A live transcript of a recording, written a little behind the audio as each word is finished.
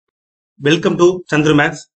Welcome to Chandru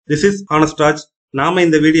Max. This is Honest Raj. நாம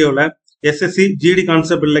இந்த வீடியோல SSC GD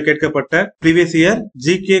கான்செப்ட்ல கேட்கப்பட்ட previous year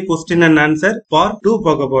GK question and answer part 2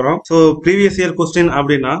 பார்க்க போறோம். So previous year question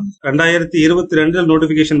அப்படின்னா 2022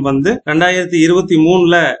 நோட்டிபிகேஷன் வந்து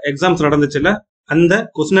 2023ல எக்ஸாம்ஸ் நடந்துச்சுல அந்த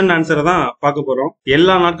கொஸ்டின் அண்ட் ஆன்சரை தான் பார்க்க போறோம்.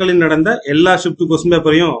 எல்லா நாட்களிலும் நடந்த எல்லா ஷிஃப்ட் கொஸ்டின்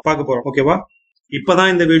பேப்பரையும் பார்க்க போறோம். ஓகேவா? இப்பதான்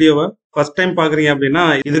இந்த வீடியோவை ஃபர்ஸ்ட் டைம் பாக்குறீங்க அப்படின்னா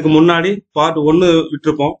இதுக்கு முன்னாடி பார்ட் 1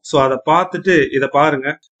 விட்டுருப்போம். சோ அதை பார்த்துட்டு இதை பாருங்க.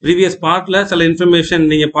 ப்ரீவியஸ் பார்ட்ல சில இன்ஃபர்மேஷன்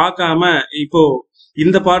நீங்க பார்க்காம இப்போ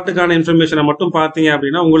இந்த பார்ட்டுக்கான இன்ஃபர்மேஷனை மட்டும் பார்த்தீங்க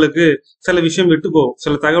அப்படின்னா உங்களுக்கு சில விஷயம் விட்டு போகும்.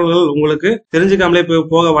 சில தகவல்கள் உங்களுக்கு தெரிஞ்சுக்காமலே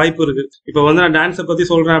போக வாய்ப்பு இருக்கு. இப்போ வந்து நான் டான்ஸை பத்தி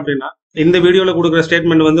சொல்றேன் அப்படின்னா இந்த வீடியோல கொடுக்குற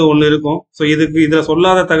ஸ்டேட்மெண்ட் வந்து ஒன்னு இருக்கும். சோ இதுல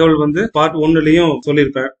சொல்லாத தகவல் வந்து பார்ட் 1லயும்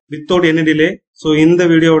சொல்லியிருப்பேன் வித்தவுட் எனி டிலே. சோ இந்த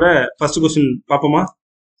வீடியோட ஃபர்ஸ்ட் கொஸ்டின் பாப்போமா?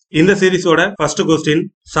 இந்த சீரிஸோட ஃபர்ஸ்ட் கொஸ்டின்,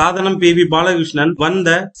 சாதனம் PV Balakrishnan won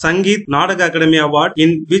the Sangeet நாடக academy award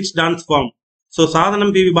in which dance form? So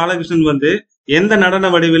சாதனம் PV பாலகிருஷ்ணன் வந்து எந்த நடன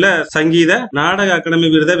வடிவில சங்கீத நாடக அகாடமி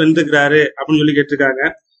விருதை வென்றுக்கிறாரு அப்படின்னு சொல்லி கேட்டிருக்காங்க.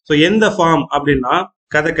 சோ எந்த ஃபார்ம் அப்படின்னா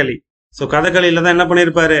கதகளி. சோ கதகளியில தான் என்ன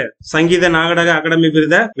பண்ணிருப்பாரு, சங்கீத நாடக அகாடமி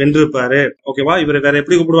விருதை வென்றிருப்பாரு. ஓகேவா? இவர் வேற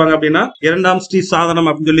எப்படி கூப்பிடுவாங்க அப்படின்னா இரண்டாம் ஸ்ரீ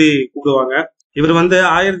சாதனம் அப்படின்னு சொல்லி கூப்பிடுவாங்க. இவர் வந்து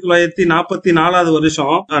 1944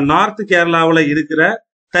 வருஷம் நார்த் கேரளாவில இருக்கிற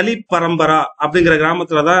தலி பரம்பரா அப்படிங்கிற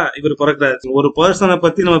கிராமத்துலதான் இவர் பிறக்கிறாரு. ஒரு பர்சனை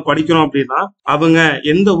பத்தி நம்ம படிக்கிறோம் அப்படின்னா அவங்க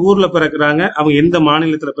எந்த ஊர்ல பிறக்கிறாங்க, அவங்க எந்த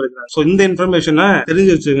மாநிலத்துல பிறக்கிறாங்க. சோ இந்த இன்ஃபர்மேஷனை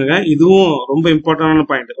தெரிஞ்சு வச்சுக்கோங்க. இதுவும் ரொம்ப இம்பார்ட்டன்டான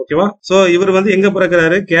பாயிண்ட். ஓகேவா? சோ இவர் வந்து எங்க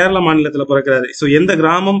பிறக்கிறாரு, கேரளா மாநிலத்துல பிறக்கிறாரு. சோ எந்த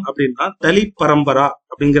கிராமம் அப்படின்னா தலி பரம்பரா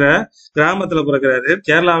அப்படிங்கிற கிராமத்துல பிறக்கிறாரு.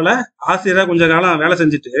 கேரளாவில ஆசிரியரா கொஞ்ச காலம் வேலை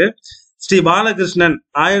செஞ்சுட்டு ஸ்ரீ பாலகிருஷ்ணன்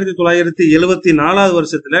 1974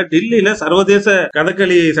 வருஷத்துல டெல்லியில சர்வதேச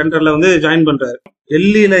கதகளி சென்டர்ல வந்து ஜாயின் பண்றாரு.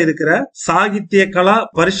 டெல்லியில இருக்கிற சாகித்ய கலா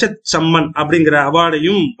பரிஷத் சம்மன் அப்படிங்கிற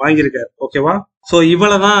அவார்டையும் வாங்கியிருக்காரு. ஓகேவா? சோ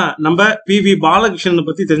இவ்வளவுதான் நம்ம PV பாலகிருஷ்ணன்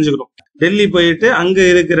பத்தி தெரிஞ்சுக்கிறோம். டெல்லி போயிட்டு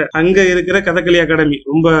அங்க இருக்கிற கதகளி அகாடமி,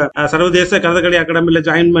 ரொம்ப சர்வதேச கதகளி அகாடமில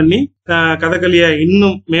ஜாயின் பண்ணி கதகளிய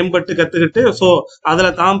இன்னும் மேம்பட்டு கத்துக்கிட்டு சோ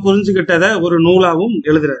அதுல தாம் புரிஞ்சுகிட்டத ஒரு நூலாவும்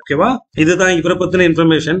எழுதுறாரு. ஓகேவா? இதுதான் இவரை பத்தின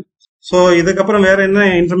இன்ஃபர்மேஷன். சோ இதுக்கப்புறம் வேற என்ன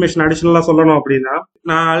இன்ஃபர்மேஷன் அடிஷனலா சொல்லணும் அப்படின்னா,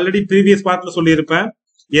 நான் ஆல்ரெடி ப்ரீவியஸ் பார்ட்ல சொல்லியிருப்பேன்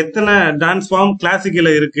எத்தனை டான்ஸ் ஃபார்ம் கிளாசிக்கல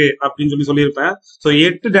இருக்கு அப்படின்னு சொல்லியிருப்பேன். சோ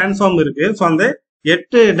 8 டான்ஸ் ஃபார்ம் இருக்கு. சோ அந்த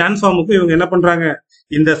 8 டான்ஸ் ஃபார்முக்கு இவங்க என்ன பண்றாங்க,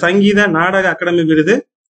 இந்த சங்கீத நாடக அகாடமி விருது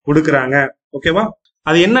கொடுக்கறாங்க. ஓகேவா?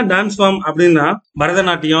 அது என்ன டான்ஸ் ஃபார்ம் அப்படின்னா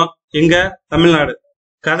பரதநாட்டியம் எங்க தமிழ்நாடு,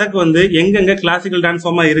 கதக் வந்து எங்கெங்க கிளாசிக்கல் டான்ஸ்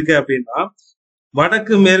ஃபார்மா இருக்கு அப்படின்னா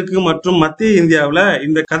வடக்கு மேற்கு மற்றும் மத்திய இந்தியாவுல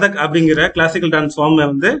இந்த கதக் அப்படிங்கிற கிளாசிக்கல் டான்ஸ் ஃபார்ம்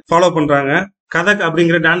வந்து ஃபாலோ பண்றாங்க. கதக்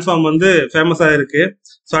அப்படிங்கிற டான்ஸ் ஃபார்ம் வந்து ஃபேமஸா இருக்கு.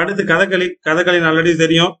 சோ அடுத்து கதகளி ஆல்ரெடி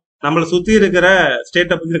தெரியும். நம்மள சுத்தி இருக்கிற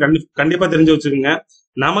ஸ்டேட்டை பத்தி கண்டிப்பா தெரிஞ்சு வச்சுக்கோங்க.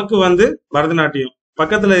 நமக்கு வந்து பரதநாட்டியம்,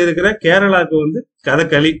 பக்கத்துல இருக்கிற கேரளாவுக்கு வந்து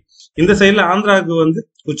கதகளி, இந்த சைட்ல ஆந்திராவுக்கு வந்து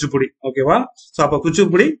குச்சிப்புடி. ஓகேவா? சோ அப்ப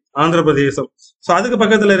குச்சிப்புடி ஆந்திர பிரதேசம். சோ அதுக்கு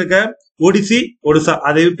பக்கத்துல இருக்க ஒடிசா,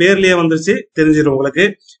 அது பேர்லயே வந்துருச்சு, தெரிஞ்சிடும் உங்களுக்கு.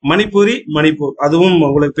 மணிப்பூர், அதுவும்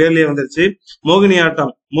உங்களுக்கு பேர்லயே வந்துருச்சு. மோகினி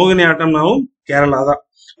ஆட்டம்னாவும் கேரளா தான்.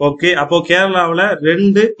 ஓகே, அப்போ கேரளாவுல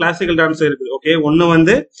 2 கிளாசிக்கல் டான்ஸ் இருக்கு. ஓகே, ஒன்னு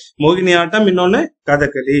வந்து மோகினி ஆட்டம், இன்னொன்னு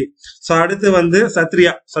கதகளி. சோ அடுத்து வந்து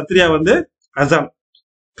சத்ரியா வந்து அசாம்.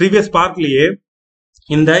 ப்ரீவியஸ் பார்ட்லயே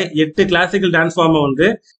இந்த 8 கிளாசிக்கல் டான்ஸ் ஃபார்ம் வந்து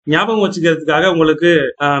ஞாபகம் வச்சுக்கிறதுக்காக உங்களுக்கு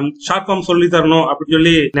ஷார்ட் ஃபார்ம் சொல்லி தரணும் அப்படின்னு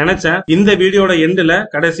சொல்லி நினைச்சேன். இந்த வீடியோட எண்ட்ல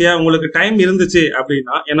கடைசியா உங்களுக்கு டைம் இருந்துச்சு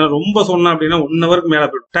அப்படின்னா, ஏன்னா ரொம்ப சொன்னேன் அப்படின்னா 1 ஹவருக்கு மேல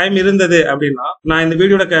போயிடும். டைம் இருந்தது அப்படின்னா நான் இந்த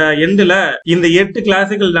வீடியோட எண்ட்ல இந்த 8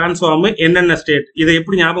 கிளாசிக்கல் டான்ஸ் ஃபார்ம் என்னென்ன ஸ்டேட், இதை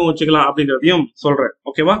எப்படி ஞாபகம் வச்சுக்கலாம் அப்படின்றதையும் சொல்றேன்.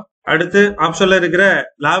 ஓகேவா? அடுத்து ஆப்ஷன்ல இருக்கிற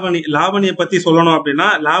லாவணியை பத்தி சொல்லணும் அப்படின்னா,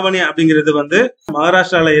 லாவணி அப்படிங்கிறது வந்து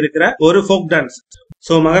மகாராஷ்டிரால இருக்கிற ஒரு ஃபோக் டான்ஸ்.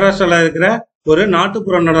 சோ மகாராஷ்டிரால இருக்கிற ஒரு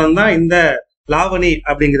நாட்டுப்புற நடனம் தான் இந்த லாவணி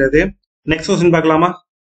அப்படிங்கிறது. நெக்ஸ்ட் கொஸ்டின் பார்க்கலாமா?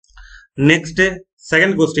 Next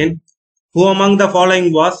second question, who among the following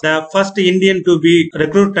was the first Indian to be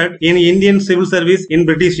recruited in Indian civil service in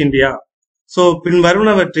British India? So bin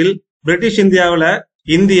வருவனவற்றில் British இந்தியாவில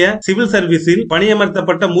இந்திய சிவில் சர்வீஸில்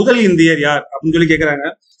பணியமர்த்தப்பட்ட முதல் இந்தியர் யார் அப்படின்னு சொல்லி கேக்குறாங்க.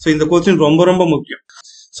 சோ இந்த கொஸ்டின் ரொம்ப ரொம்ப முக்கியம்.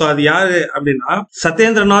 சோ அது யாரு அப்படின்னா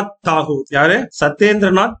சத்யேந்திரநாத் தாகூர். யாரு?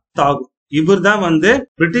 சத்யேந்திரநாத் தாகூர். இவர் தான் வந்து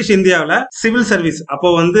பிரிட்டிஷ் இந்தியாவில சிவில் சர்வீஸ், அப்போ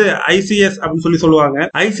வந்து ICS அப்படின்னு சொல்லுவாங்க.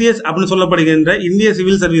 ICS அப்படின்னு சொல்லப்படுகின்ற இந்திய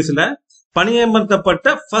சிவில் சர்வீஸ்ல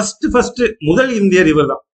பணியமர்த்தப்பட்ட ஃபர்ஸ்ட் முதல் இந்தியர் இவர்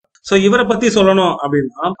தான். சோ இவரை பத்தி சொல்லணும்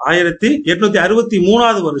அப்படின்னா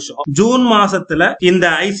 1863 வருஷம் ஜூன் மாசத்துல இந்த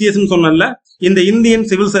ICS சொன்னல இந்த இந்தியன்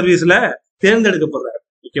சிவில் சர்வீஸ்ல தேர்ந்தெடுக்கப்படுறாரு.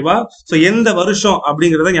 ஓகேவா? சோ எந்த வருஷம்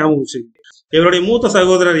அப்படிங்கறத ஞாபகம் வச்சுக்கோங்க. இவருடைய மூத்த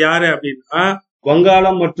சகோதரர் யாரு அப்படின்னா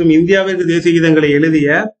வங்காளம் மற்றும் இந்தியாவிற்கு தேசிய கீதங்களை எழுதிய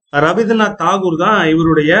ரவீந்திரநாத் தாகூர் தான்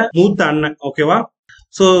இவருடைய மூத்த அண்ணன். ஓகேவா?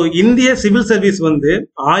 சோ இந்திய சிவில் சர்வீஸ் வந்து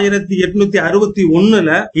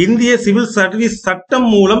 1861 இந்திய சிவில் சர்வீஸ் சட்டம்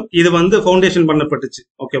மூலம் இது வந்து ஃபவுண்டேஷன் பண்ணப்பட்டுச்சு.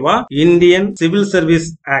 ஓகேவா, Indian civil service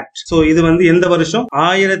act. So இது வந்து எந்த வருஷம்?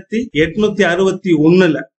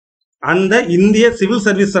 1861 அந்த இந்திய சிவில்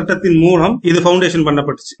சர்வீஸ் சட்டத்தின் மூலம் இது ஃபவுண்டேஷன்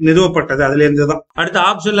பண்ணப்பட்டுச்சு, நிறுவப்பட்டது அதுல இருந்துதான். அடுத்த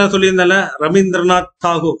ஆப்ஷன்ல சொல்லியிருந்தால ரவீந்திரநாத்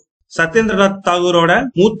தாகூர், சத்யேந்திரநாத் தாகூரோட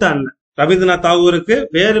மூத்த அண்ணன். ரவீந்திரநாத் தாகூருக்கு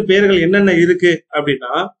வேறு பேர்கள் என்னென்ன இருக்கு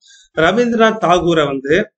அப்படின்னா, ரவீந்திரநாத் தாகூரை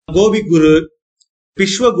வந்து கோபி குரு,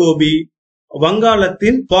 விஸ்வகோபி,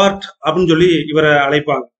 வங்காளத்தின் பார்ட் அப்படின்னு சொல்லி இவரை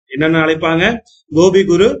அழைப்பாங்க. என்னென்ன அழைப்பாங்க? கோபி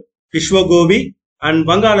குரு, விஸ்வகோபி அண்ட்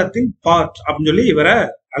வங்காளத்தின் பார்ட் அப்படின்னு சொல்லி இவரை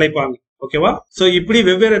அழைப்பாங்க. ஓகேவா, சோ இப்படி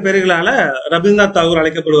வெவ்வேறு பேர்களால ரவீந்திரநாத் தாகூர்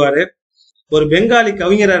அழைக்கப்படுவாரு. ஒரு பெங்காலி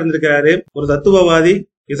கவிஞரா இருந்திருக்கிறாரு, ஒரு தத்துவவாதி,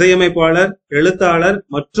 இசையமைப்பாளர், எழுத்தாளர்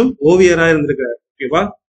மற்றும் ஓவியரா இருந்திருக்கிறார். ஓகேவா,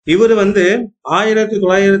 இவர் வந்து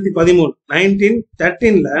 1913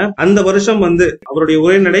 1913 அந்த வருஷம் வந்து அவருடைய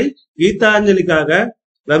உரைநடை கீதாஞ்சலிக்காக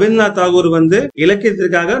ரவீந்திரநாத் தாகூர் வந்து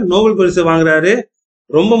இலக்கியத்திற்காக நோபல் பரிசு வாங்குறாரு.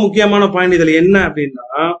 ரொம்ப முக்கியமான பாயிண்ட் இதுல என்ன அப்படின்னா,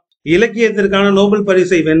 இலக்கியத்திற்கான நோபல்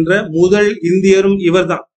பரிசை வென்ற முதல் இந்தியரும்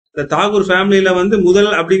இவர் தான். இந்த தாகூர் ஃபேமிலியில வந்து முதல்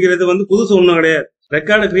அப்படிங்கிறது வந்து புதுசு ஒண்ணும் கிடையாது.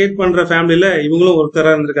 ரெக்கார்டை கிரியேட் பண்ற ஃபேமிலியில இவங்களும் ஒருத்தரா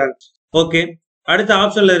இருந்திருக்காங்க. ஓகே, அடுத்த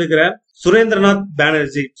ஆப்ஷன்ல இருக்கிற சுரேந்திரநாத்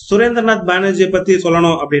பானர்ஜி. சுரேந்திரநாத் பானர்ஜியை பத்தி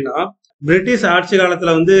சொல்லணும் அப்படின்னா, பிரிட்டிஷ் ஆட்சி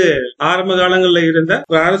காலத்துல வந்து ஆரம்ப காலங்கள்ல இருந்த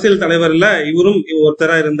ஒரு அரசியல் தலைவர்ல இவரும்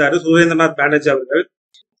ஒருத்தரா இருந்தாரு, சுரேந்திரநாத் பானர்ஜி அவர்கள்.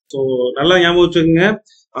 ஸோ நல்லா ஞாபகம் வச்சுக்கோங்க,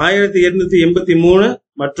 1883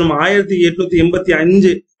 மற்றும்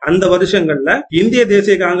 1885 அந்த வருஷங்கள்ல இந்திய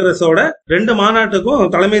தேசிய காங்கிரஸோட 2 மாநாட்டுக்கும்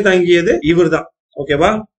தலைமை தாங்கியது இவர் தான். ஓகேவா,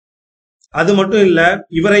 அது மட்டும் இல்ல,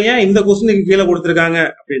 இவரை ஏன் இந்த கொஸ்டினுக்கு கீழே கொடுத்திருக்காங்க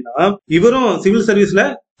அப்படின்னா, இவரும் சிவில் சர்வீஸ்ல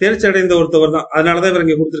தேர்ச்சி அடைந்த ஒருத்தவர் தான், அதனாலதான் இவர்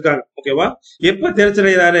இங்க கொடுத்திருக்காங்க. ஓகேவா, எப்ப தேர்ச்சி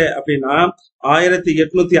அடைகிறாரு அப்படின்னா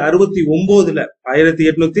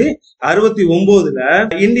 1869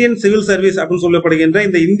 இந்தியன் சிவில் சர்வீஸ் அப்படின்னு சொல்லப்படுகின்ற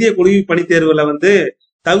இந்த இந்திய குடிமை பணி தேர்வுல வந்து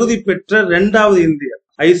தகுதி பெற்ற 2வது இந்தியர்,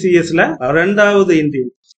 ஐசிஎஸ்ல 2வது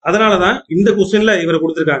இந்தியன். அதனாலதான் இந்த கொஸ்டின்ல இவரை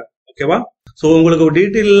கொடுத்திருக்காங்க. ஓகேவா, சோ உங்களுக்கு ஒரு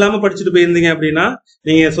டீட்டெயில் இல்லாம படிச்சுட்டு போயிருந்தீங்க அப்படின்னா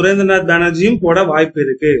நீங்க சுரேந்திரநாத் பானர்ஜியும் போட வாய்ப்பு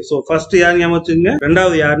இருக்கு. சோ ஃபர்ஸ்ட் யார் ஞாபகம் வச்சுங்க,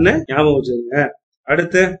 2வது யாருன்னு ஞாபகம் வச்சுங்க.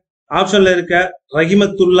 அடுத்து ஆப்ஷன்ல இருக்க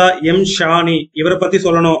ரஹிமத்துல்லா எம் ஷானி, இவரை பத்தி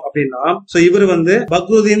சொல்லணும் அப்படின்னா, சோ இவர் வந்து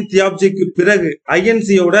பக்ருதீன் தியாப்ஜிக்கு பிறகு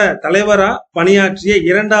ஐஎன்சியோட தலைவரா பணியாற்றிய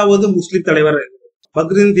 2வது முஸ்லிம் தலைவர்.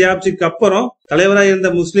 பக்ருதீன் தியாப்ஜிக்கு அப்புறம் தலைவரா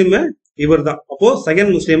இருந்த முஸ்லிம் இவர் தான். அப்போ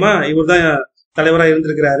செகண்ட் முஸ்லிமா இவர் தான் தலைவரா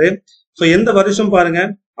இருந்திருக்கிறாரு. சோ எந்த வருஷம் பாருங்க,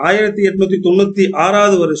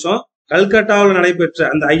 1896 வருஷம் கல்கட்டாவில் நடைபெற்ற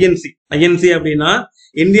அந்த ஐஎன்சி அப்படின்னா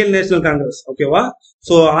இந்தியன் நேஷனல் காங்கிரஸ். ஓகேவா,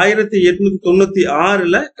 சோ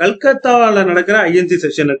 1896 கல்கத்தாவில் நடக்கிற ஐஎன்சி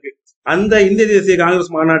செஷனுக்கு, அந்த இந்திய தேசிய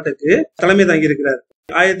காங்கிரஸ் மாநாட்டுக்கு தலைமை தாங்கி இருக்கிறார்.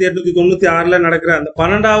 1896 நடக்கிற அந்த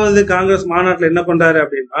 12வது காங்கிரஸ் மாநாட்டுல என்ன பண்றாரு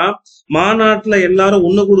அப்படின்னா, மாநாட்டுல எல்லாரும்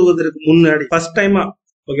ஒண்ணு கூடுவதற்கு முன்னாடி ஃபர்ஸ்ட் டைமா,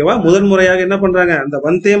 ஓகேவா, முதல் முறையாக என்ன பண்றாங்க, அந்த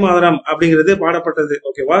வந்தே மாதரம் அப்படிங்கிறது பாடப்பட்டது.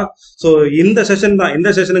 ஓகேவா, சோ இந்த செஷன் தான், இந்த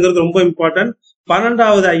செஷனுங்கிறது ரொம்ப இம்பார்ட்டன்ட்,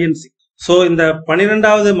 12வது ஐஎன்சி. சோ இந்த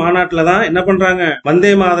 12வது மாநாட்டுல தான் என்ன பண்றாங்க,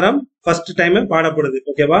 வந்தே மாதரம் ஃபர்ஸ்ட் டைம் பாடப்படுது.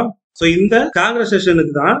 ஓகேவா, சோ இந்த காங்கிரஸ்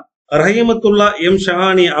செஷனுக்கு தான் ரஹிமத்துல்லா எம்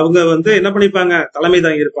ஷஹானி அவங்க வந்து என்ன பண்ணிப்பாங்க, தலைமை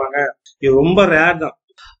தாங்கி இருப்பாங்க. இது ரொம்ப ரேர் தான்.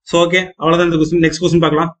 சோ ஓகே, அவ்வளவுதான் இந்த கொஸ்டின். நெக்ஸ்ட் கொஸ்டின்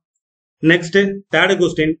பார்க்கலாம். Next third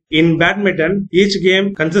question, in badminton each game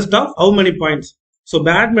consist of how many points? So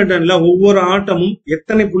பேட்மிண்டன்ல ஒவ்வொரு ஆட்டமும்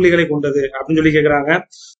எத்தனை புள்ளிகளை கொண்டது அப்படின்னு சொல்லி கேக்குறாங்க.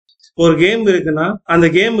 ஒரு கேம் இருக்குன்னா அந்த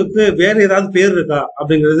கேமுக்கு வேற ஏதாவது பேர் இருக்கா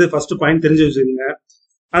அப்படிங்கறது ஃபர்ஸ்ட் பாயிண்ட் தெரிஞ்சு வச்சுக்கோங்க.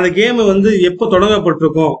 அந்த கேம் வந்து எப்ப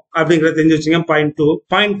தொடங்கப்பட்டிருக்கும் அப்படிங்கறத தெரிஞ்சு வச்சுங்க. பாயிண்ட் 2.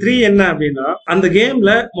 பாயிண்ட் 3 என்ன அப்படின்னா, அந்த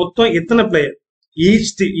கேம்ல மொத்தம் எத்தனை பிளேயர்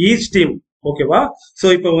ஈச் டீம். ஓகேவா, சோ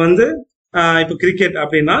இப்ப வந்து இப்ப கிரிக்கெட்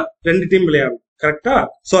அப்படின்னா 2 டீம் விளையாடும், கரெக்டா?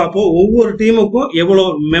 சோ அப்போ ஒவ்வொரு டீமுக்கும்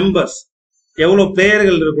எவ்வளவு மெம்பர்ஸ், எவ்வளவு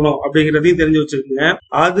பிளேயர்கள் இருக்கணும் அப்படிங்கறதையும் தெரிஞ்சு வச்சிருக்கீங்க.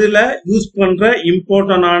 அதுல யூஸ் பண்ற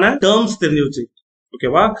இம்பார்ட்டன்டான டேர்ம்ஸ் தெரிஞ்சு வச்சிருக்கீங்க.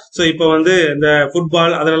 ஓகேவா, சோ இப்ப வந்து இந்த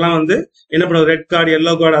ஃபுட்பால் அதெல்லாம் வந்து என்ன பண்ணுவாங்க, ரெட் கார்டு,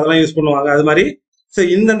 எல்லோ கார்டு அதெல்லாம் யூஸ் பண்ணுவாங்க. அது மாதிரி சோ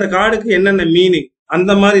இந்த கார்டுக்கு என்னென்ன மீனிங்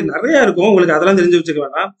அந்த மாதிரி நிறைய இருக்கும், உங்களுக்கு அதெல்லாம் தெரிஞ்சு வச்சுக்க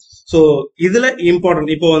வேண்டாம். சோ இதுல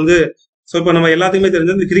இம்பார்ட்டன்ட் இப்போ வந்து சோ இப்ப நம்ம எல்லாத்துக்குமே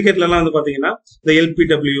தெரிஞ்ச இந்த கிரிக்கெட்ல எல்லாம் வந்து பாத்தீங்கன்னா இந்த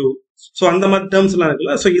LPW, சோ அந்த மாதிரி டேர்ம்ஸ் எல்லாம்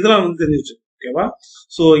இருக்குல்ல, சோ இதெல்லாம் வந்து தெரிஞ்சு வச்சு. ஓகேவா,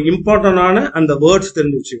 சோ இம்பார்ட்டன்டான அந்த வேர்ட்ஸ்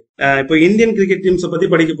தெரிஞ்சிச்சு. இப்போ இந்தியன் கிரிக்கெட் டீம்ஸ் பத்தி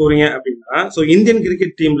படிக்க போறீங்க அப்படின்னா, சோ இந்தியன்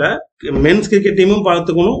கிரிக்கெட் டீம்ல மென்ஸ் கிரிக்கெட் டீமும்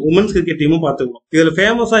பாத்துக்கணும், உமன்ஸ் கிரிக்கெட் டீமும் பாத்துக்கணும். இதுல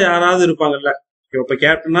ஃபேமஸா யாராவது இருப்பாங்கல்ல, இப்ப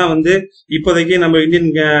கேப்டனா வந்து இப்போதைக்கு நம்ம இந்தியன்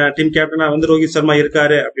டீம் கேப்டனா வந்து ரோஹித் சர்மா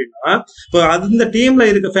இருக்காரு அப்படின்னா, இப்போ அந்த டீம்ல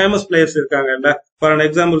இருக்க ஃபேமஸ் பிளேயர்ஸ் இருக்காங்கல்ல. ஃபார்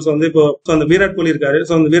எக்ஸாம்பிள்ஸ் வந்து இப்போ அந்த விராட் கோலி இருக்காரு.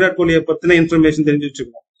 சோ அந்த விராட் கோலியை பத்தின இன்ஃபர்மேஷன் தெரிஞ்சு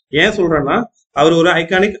வச்சுக்கணும். ஏன் சொல்றேன்னா, அவர் ஒரு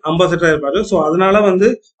ஐகானிக் அம்பாசடரா இருப்பாரு. சோ அதனால வந்து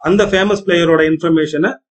அந்த ஃபேமஸ் பிளேயரோட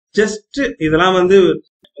இன்ஃபர்மேஷனை ஜஸ்ட் இதெல்லாம் வந்து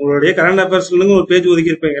உங்களுடைய கரண்ட் அஃபேர்ஸ்ல ஒரு பேஜ்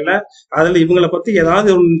ஒதுக்கி இருப்பீங்கல்ல, அதுல இவங்களை பத்தி ஏதாவது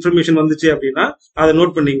ஒரு இன்ஃபர்மேஷன் வந்துச்சு அப்படின்னா அதை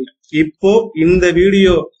நோட் பண்ணீங்க. இப்போ இந்த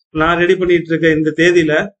வீடியோ நான் ரெடி பண்ணிட்டு இருக்க இந்த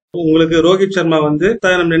தேதியில உங்களுக்கு ரோஹித் சர்மா வந்து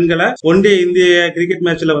 10,000 ரன்களை ஒன் டே இந்திய கிரிக்கெட்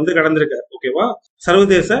மேட்ச்ல வந்து கடந்திருக்காரு. ஓகேவா,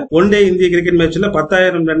 சர்வதேச ஒன் டே இந்திய கிரிக்கெட் மேட்ச்ல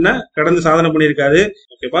 10,000 ரன்னை கடந்து சாதனை பண்ணியிருக்காரு.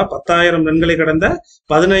 ஓகேவா, 10,000 ரன்களை கடந்த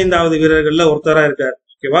 15வது வீரர்கள்ல ஒருத்தரா இருக்காரு.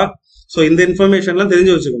 ஓகேவா, சோ இந்த இன்ஃபர்மேஷன் எல்லாம்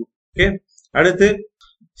தெரிஞ்சு வச்சுக்கணும். ஓகே, அடுத்து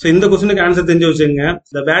இந்த கொஸ்டினுக்கு ஆன்சர் தெரிஞ்சு வச்சுங்க.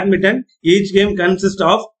 The badminton each game consists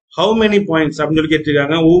of how many points அப்படின்னு சொல்லி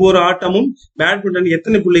கேட்டிருக்காங்க. ஒவ்வொரு ஆட்டமும் பேட்மிண்டன்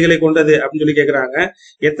எத்தனை புள்ளிகளை கொண்டது அப்படின்னு சொல்லி கேட்கறாங்க.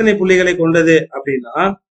 எத்தனை புள்ளிகளை கொண்டது அப்படின்னா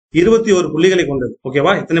 21 புள்ளிகளை கொண்டது.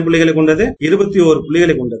 ஓகேவா, எத்தனை புள்ளிகளை கொண்டது? 21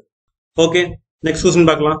 புள்ளிகளை கொண்டது. ஓகே, நெக்ஸ்ட் கொஸ்டின்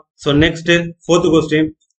பார்க்கலாம். So next 4th question,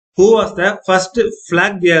 who was the first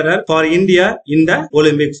flag bearer for India in the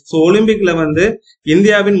Olympics? So ஒலிம்பிக்ல வந்து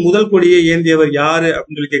இந்தியாவின் முதல் கொடியை ஏந்தியவர் யாரு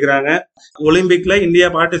அப்படின்னு சொல்லி கேக்குறாங்க. ஒலிம்பிக்ல இந்தியா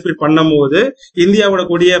பார்ட்டிசிபேட் பண்ணும் போது இந்தியாவோட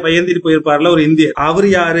கொடியை ஏந்திட்டு போயிருப்பார்ல ஒரு இந்தியர், அவர்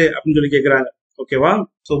யாரு அப்படின்னு சொல்லி கேக்குறாங்க. ஓகேவா,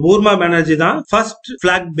 சோ பூர்மா பானர்ஜி தான் ஃபர்ஸ்ட்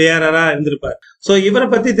பிளாக் பேரரா இருந்திருப்பார். சோ இவரை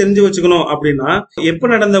பத்தி தெரிஞ்சு வச்சுக்கணும் அப்படின்னா, எப்ப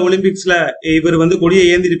நடந்த ஒலிம்பிக்ஸ்ல இவர் வந்து கொடியை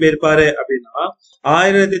ஏந்திட்டு போயிருப்பாரு அப்படின்னா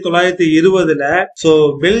 1920ல சோ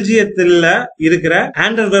பெல்ஜியத்துல இருக்கிற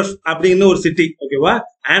ஆண்டர்வெர்ஃப் அப்படிங்கிற ஒரு சிட்டி. ஓகேவா,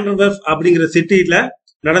 ஆண்டர்வெர்ஃப் அப்படிங்கிற சிட்டில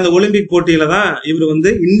நடந்த ஒலிம்பிக் போட்டியில தான் இவர்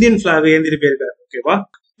வந்து இந்தியன் பிளாக் ஏந்திட்டு போயிருக்காரு. ஓகேவா,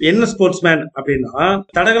 என்ன ஸ்போர்ட்ஸ் மேன் அப்படின்னா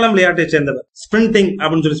தடகளம் விளையாட்டை சேர்ந்தவர், ஸ்பிரிண்டிங்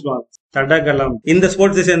அப்படின்னு சொல்லி சொல்லுவாங்க, தடகளம். இந்த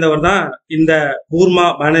ஸ்போர்ட்ஸை சேர்ந்தவர் தான் இந்த பூர்மா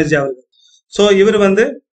பானர்ஜி அவர்கள். சோ இவர் வந்து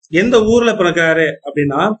எந்த ஊர்ல பிறக்கிறாரு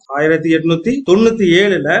அப்படின்னா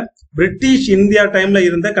 1897ல பிரிட்டிஷ் இந்தியா டைம்ல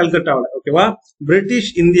இருந்த கல்கத்தாவில. ஓகேவா,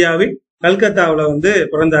 பிரிட்டிஷ் இந்தியாவின் கல்கத்தாவில வந்து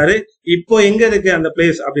பிறந்தாரு. இப்போ எங்க இருக்கு அந்த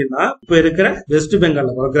பிளேஸ் அப்படின்னா இப்போ இருக்கிற வெஸ்ட்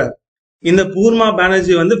பெங்கால்ல பிறக்கிறாரு. இந்த பூர்மா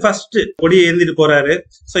பானர்ஜி வந்து ஃபர்ஸ்ட் கொடியை ஏந்திட்டு போறாரு.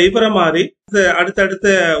 சோ இவர மாதிரி அடுத்தடுத்த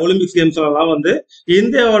ஒலிம்பிக்ஸ் கேம்ஸ் எல்லாம் வந்து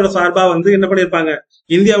இந்தியாவோட சார்பா வந்து என்ன பண்ணிருப்பாங்க,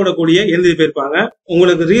 இந்தியாவோட கொடியை ஏந்திட்டு போயிருப்பாங்க.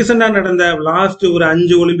 உங்களுக்கு ரீசெண்டா நடந்த லாஸ்ட் ஒரு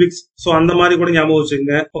 5 ஒலிம்பிக்ஸ் சோ அந்த மாதிரி கூட ஞாபகம்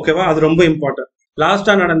வச்சுங்க. ஓகேவா, அது ரொம்ப இம்பார்ட்டன்ட்.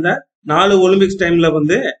 லாஸ்டா நடந்த 4 ஒலிம்பிக்ஸ் டைம்ல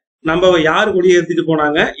வந்து நம்ம யார் கொடியை ஏற்றிட்டு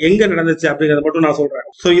போனாங்க, எங்க நடந்துச்சு அப்படிங்கறத மட்டும் நான் சொல்றேன்.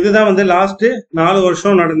 சோ இதுதான் வந்து லாஸ்ட் 4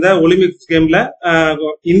 வருஷம் நடந்த ஒலிம்பிக்ஸ் கேம்ல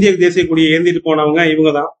இந்திய தேசிய கொடியை ஏந்திட்டு போனவங்க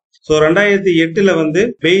இவங்க தான். சோ 2008ல வந்து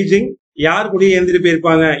பெய்ஜிங் யார் கொடியை ஏந்திட்டு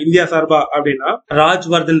போயிருப்பாங்க இந்தியா சார்பா அப்படின்னா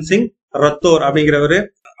ராஜ்வர்தன் சிங் ரத்தோர் அப்படிங்கிறவரு.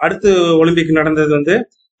 அடுத்து ஒலிம்பிக் நடந்தது வந்து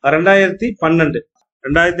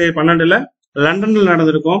 2012ல லண்டன்ல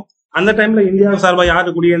நடந்திருக்கும். அந்த டைம்ல இந்தியா சார்பா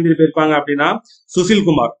யாரு கொடி ஏந்திட்டு போயிருப்பாங்க அப்படின்னா சுசில்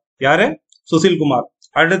குமார். யாரு? சுசில் குமார்.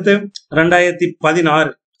 அடுத்து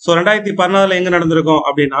 2016. சோ 2016ல எங்க நடந்திருக்கும்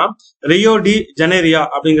அப்படின்னா ரியோ டி ஜனேரியா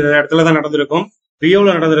அப்படிங்கிற இடத்துலதான் நடந்திருக்கும்,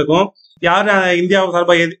 ரியோல நடந்திருக்கும். யாரு இந்தியா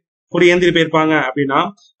சார்பா கொடி ஏந்திட்டு போயிருப்பாங்க அப்படின்னா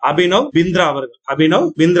அபினவ் பிந்த்ரா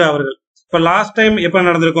அவர்கள். இப்ப லாஸ்ட் டைம் எப்ப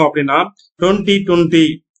நடந்திருக்கும் அப்படின்னா 2020.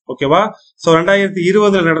 ஓகேவா, சோ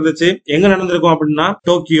 2020ல நடந்துச்சு. எங்க நடந்திருக்கும் அப்படின்னா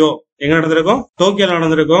டோக்கியோ. எங்க நடந்திருக்கும்? டோக்கியோல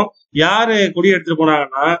நடந்திருக்கும். யாரு கொடி எடுத்துட்டு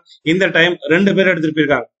போனாங்கன்னா இந்த டைம் 2 பேர் எடுத்துட்டு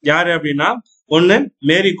போயிருக்காங்க. யாரு அப்படின்னா ஒன்னு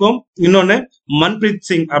மேரிகோம், இன்னொன்னு மன்பிரீத்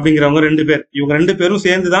சிங் அப்படிங்கிறவங்க 2 பேர். இவங்க 2 பேரும்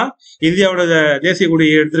சேர்ந்துதான் இந்தியாவோட தேசிய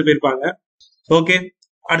கொடியை எடுத்துட்டு போயிருப்பாங்க. ஓகே,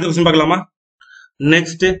 அடுத்த கொஸ்டின் பார்க்கலாமா?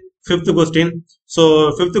 Next 5th question. So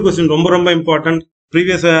 5th question ரொம்ப ரொம்ப இம்பார்ட்டன்ட்.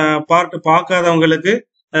 ப்ரீவியஸ் பார்ட் பார்க்காதவங்களுக்கு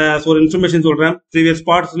ஒரு இன்ஃபர்மேஷன் சொல்றேன். ப்ரீவியஸ்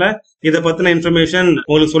பார்ட்ஸ்ல இதை பத்தின இன்ஃபர்மேஷன்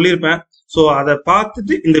உங்களுக்கு சொல்லியிருப்பேன். சோ அதை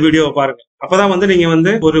பார்த்துட்டு இந்த வீடியோவை பாருங்க. அப்பதான் வந்து நீங்க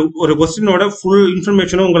வந்து ஒரு கொஸ்டினோட ஃபுல்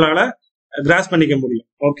இன்ஃபர்மேஷனும் உங்களால கிராஸ் பண்ணிக்க முடியும்.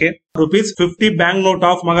 Okay, ₹50 bank note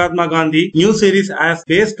of Mahatma Gandhi new series as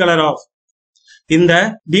base colour of. இந்த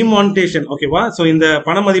டிமானிட்டேஷன். ஓகேவா, சோ இந்த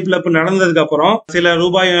பண மதிப்பிழப்பு நடந்ததுக்கு அப்புறம் சில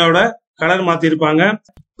ரூபாயோட கலர் மாத்தி இருப்பாங்க.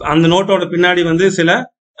 அந்த நோட்டோட பின்னாடி வந்து சில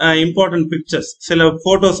இம்பார்ட்டன்ட் பிக்சர்ஸ், சில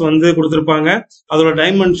போட்டோஸ் வந்து கொடுத்திருப்பாங்க. அதோட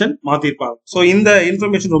டைமென்ஷன் மாத்திருப்பாங்க. சோ இந்த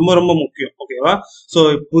இன்ஃபர்மேஷன் ரொம்ப ரொம்ப முக்கியம். ஓகேவா, சோ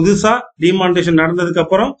புதுசா டிமானிட்டேஷன் நடந்ததுக்கு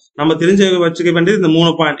அப்புறம் நம்ம தெரிஞ்சு வச்சுக்க வேண்டியது இந்த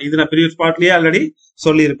 3 பாயிண்ட். இது நான் ப்ரீவியஸ் பார்ட்லயே ஆல்ரெடி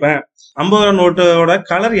சொல்லியிருப்பேன். 50 ரூபா நோட்டோட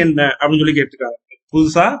கலர் என்ன அப்படின்னு சொல்லி கேட்டிருக்காங்க.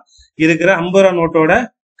 புதுசா இருக்கிற 50 ரூபா நோட்டோட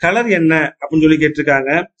கலர் என்ன அப்படின்னு சொல்லி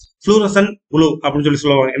கேட்டிருக்காங்க. ஃப்ளூரசன்ட் ப்ளூ அப்படின்னு சொல்லி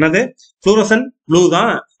சொல்லுவாங்க. என்னது? ஃப்ளூரசன்ட் ப்ளூ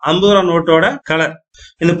தான் 50 ரூபா நோட்டோட கலர்.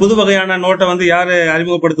 இந்த புது வகையான நோட்டை வந்து யாரு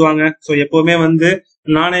அறிமுகப்படுத்துவாங்க? சோ எப்பவுமே வந்து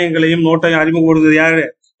நாணயங்களையும் நோட்டையும் அறிமுகப்படுத்துறது யாரு?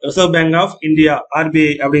 Reserve bank of India,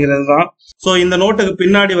 RBI அப்படிங்கிறது தான். சோ இந்த நோட்டுக்கு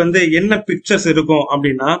பின்னாடி வந்து என்ன பிக்சர்ஸ் இருக்கும்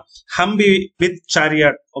அப்படின்னா ஹம்பி வித்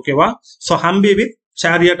சாரியட். ஓகேவா, சோ ஹம்பி வித்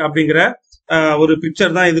சாரியட் அப்படிங்கிற ஒரு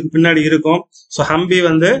பிக்சர் தான் இதுக்கு பின்னாடி இருக்கும். சோ ஹம்பி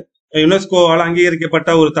வந்து யுனெஸ்கோவால அங்கீகரிக்கப்பட்ட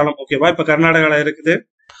ஒரு தளம். ஓகேவா, இப்ப கர்நாடகால இருக்குது.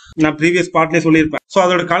 நான் ப்ரீவியஸ் பார்ட்லயே சொல்லியிருப்பேன். சோ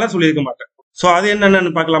அதோட கலர் சொல்லியிருக்க மாட்டேன். சோ அது என்னன்னு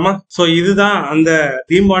பார்க்கலாமா? சோ இதுதான் அந்த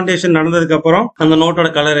டிமானிட்டேஷன் நடந்ததுக்கு அப்புறம் அந்த நோட்டோட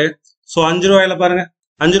கலரு. சோ 5 ரூபாயில பாருங்க,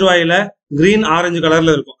 5 ரூபாயில கிரீன் ஆரஞ்சு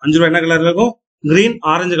கலர்ல இருக்கும். 5 ரூபாய் என்ன கலர்ல இருக்கும்? கிரீன்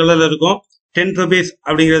ஆரஞ்சு கலர்ல இருக்கும். 10 rupees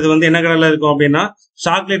அப்படிங்கிறது வந்து என்ன கலர்ல இருக்கும் அப்படின்னா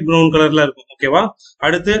சாக்லேட் ப்ரௌன் கலர்ல இருக்கும். ஓகேவா.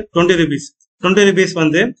 அடுத்து 20 rupees. 20 rupees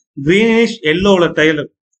வந்து கிரீனிஷ் எல்லோல டைல்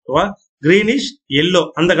இருக்கும். ஓகேவா. கிரீனிஷ் எல்லோ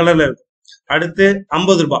அந்த கலர்ல இருக்கும். அடுத்து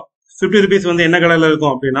 50 ரூபாய். 50 rupees வந்து என்ன கலர்ல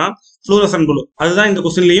இருக்கும் அப்படின்னா ஃப்ளூரசன்ட் ப்ளூ. அதுதான் இந்த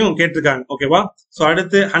கொஸ்டின்லயும் கேட்டிருக்காங்க. ஓகேவா. சோ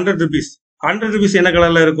அடுத்து 100 rupees. 100 rupees என்ன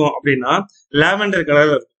கலர்ல இருக்கும் அப்படின்னா லாவெண்டர்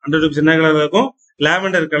கலர்ல இருக்கும். 100 rupees என்ன கலர்ல இருக்கும்?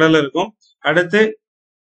 லாவெண்டர் கலர்ல இருக்கும். அடுத்து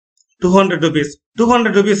 200 rupees.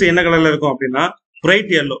 200 rupees என்ன கலர்ல இருக்கும் அப்படின்னா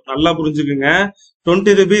பிரைட் எல்லோ. நல்லா புரிஞ்சுக்குங்க.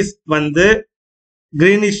 20 rupees வந்து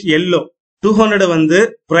கிரீனிஷ் எல்லோ, 200 வந்து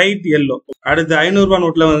பிரைட் எல்லோ. அடுத்து 500 ரூபாய்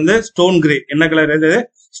நோட்ல வந்து ஸ்டோன் கிரே. என்ன கலர் இருக்குது?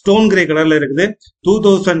 ஸ்டோன் கிரே கலர்ல இருக்குது.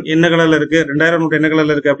 2000 என்ன கலர்ல இருக்கு? 2000 நோட் என்ன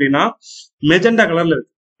கலர்ல இருக்கு அப்படின்னா மெஜெண்டா கலர்ல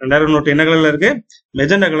இருக்கு. 2000 நோட் என்ன கலர்ல இருக்கு?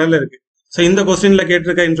 மெஜெண்டா கலர்ல இருக்கு. சோ இந்த கொஸ்டின்ல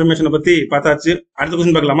கேட்டிருக்க இன்ஃபர்மேஷனை பத்தி பார்த்தாச்சு. அடுத்த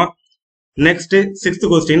கொஸ்டின் பார்க்கலாமா? Next, 6th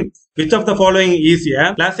question. Which of the following is a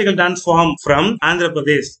classical dance form from Andhra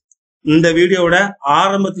Pradesh? இந்த வீடியோட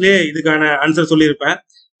ஆரம்பத்திலேயே இதுக்கான ஆன்சர் சொல்லியிருப்பேன்.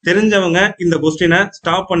 தெரிஞ்சவங்க இந்த கொஸ்டினை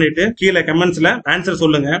ஸ்டாப் பண்ணிட்டு கீழே கமெண்ட்ஸ்ல ஆன்சர்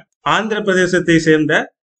சொல்லுங்க. ஆந்திர பிரதேசத்தை சேர்ந்த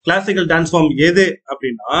கிளாசிக்கல் டான்ஸ் ஃபார்ம் எது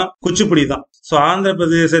அப்படின்னா குச்சிப்புடி தான். சோ ஆந்திர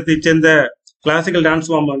பிரதேசத்தை சேர்ந்த கிளாசிக்கல் டான்ஸ்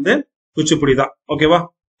ஃபார்ம் வந்து குச்சிப்புடி தான். ஓகேவா.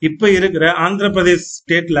 இப்ப இருக்கிற ஆந்திர பிரதேஷ்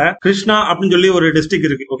ஸ்டேட்ல கிருஷ்ணா அப்படின்னு சொல்லி ஒரு டிஸ்ட்ரிக்ட்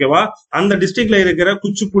இருக்கு. ஓகேவா. அந்த டிஸ்ட்ரிக்ட்ல இருக்கிற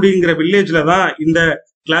குச்சிப்புடிங்கிற வில்லேஜ்ல தான் இந்த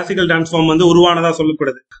கிளாசிக்கல் டான்ஸ் ஃபார்ம் வந்து உருவானதா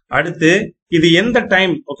சொல்லப்படுது. அடுத்து இது எந்த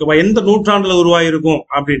டைம், ஓகேவா, எந்த நூற்றாண்டுல உருவாயிருக்கும்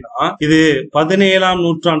அப்படின்னா இது 17ஆம்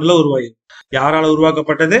நூற்றாண்டுல உருவாயிருக்கும். யாரால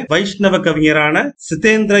உருவாக்கப்பட்டது? வைஷ்ணவ கவிஞரான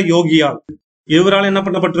சிதேந்திர யோகியால். இவரால் என்ன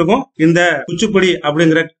பண்ணப்பட்டிருக்கும்? இந்த குச்சிப்புடி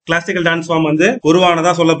அப்படிங்கிற கிளாசிக்கல் டான்ஸ் ஃபார்ம் வந்து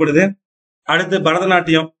உருவானதா சொல்லப்படுது. அடுத்து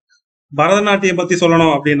பரதநாட்டியம். பரதநாட்டியம் பத்தி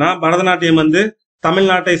சொல்லணும் அப்படின்னா பரதநாட்டியம் வந்து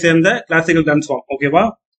தமிழ்நாட்டை சேர்ந்த கிளாசிக்கல் டான்ஸ் ஃபார்ம். ஓகேவா.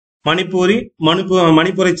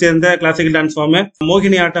 மணிப்பூரை சேர்ந்த கிளாசிக்கல் டான்ஸ் ஃபார்ம்.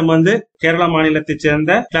 மோகினி ஆட்டம் வந்து கேரளா மாநிலத்தை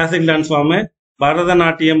சேர்ந்த கிளாசிக்கல் டான்ஸ் ஃபார்ம்.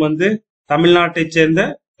 பரதநாட்டியம் வந்து தமிழ்நாட்டை சேர்ந்த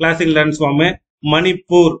கிளாசிக்கல் டான்ஸ் ஃபார்ம்.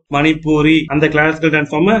 மணிப்பூரி அந்த கிளாசிக்கல்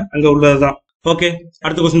டான்ஸ் ஃபார்ம் அங்க உள்ளதுதான். ஓகே,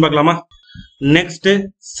 அடுத்த கொஸ்டின் பார்க்கலாமா? Next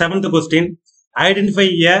 7th question. ஐடென்டிஃபை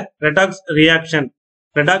எ ரெடாக்ஸ் ரியாக்ஷன்.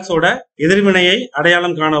 ரெடாக்ஸோட எதிர்வினையை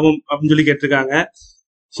அடையாளம் காணவும் அப்படின்னு சொல்லி கேட்டிருக்காங்க.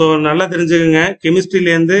 சோ நல்லா தெரிஞ்சுக்கோங்க.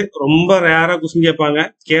 கெமிஸ்ட்ரியில இருந்து ரொம்ப ரேரா கொஸ்டின் கேட்பாங்க.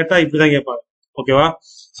 கேட்டா இப்படிதான் கேட்பாங்க. ஓகேவா.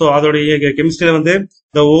 சோ அதோடைய கெமிஸ்ட்ரியில வந்து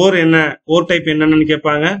இந்த ஓர் டைப் என்னன்னு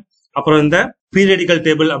கேட்பாங்க. அப்புறம் இந்த பீரியடிக்கல்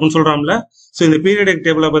டேபிள் அப்படின்னு சொல்றோம்ல. சோ இந்த பீரியடிக்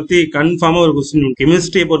டேபிளை பத்தி கன்ஃபார்மா ஒரு கொஸ்டின்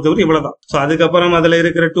கெமிஸ்ட்ரியை பொறுத்தவரை இவ்வளவுதான். சோ அதுக்கப்புறம் அதுல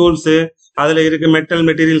இருக்கிற டூல்ஸ், அதுல இருக்க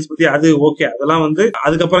மெட்டீரியல்ஸ் பத்தி அது ஓகே, அதெல்லாம் வந்து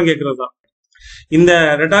அதுக்கப்புறம் கேட்கறது தான். இந்த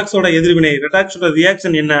ரெடாக்ஸோட எதிர்வினை, ரெடாக்ஸோட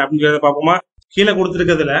ரியாக்ஷன் என்ன அப்படிங்கறத பாப்போமா? கீழே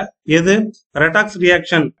கொடுத்திருக்கிறதுல எது ரெடாக்ஸ்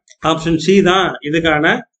ரியாக்ஷன்? ஆப்ஷன் சி தான்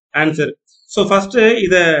இதுக்கான ஆன்சர். சோ ஃபர்ஸ்ட்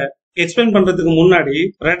இத எக்ஸ்பிளைன் பண்றதுக்கு முன்னாடி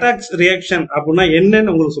ரெடாக்ஸ் ரியாக்ஷன் அப்படின்னா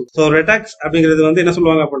என்னன்னு உங்களுக்கு சொல்லுங்க. சோ ரெடாக்ஸ் அப்படிங்கிறது வந்து என்ன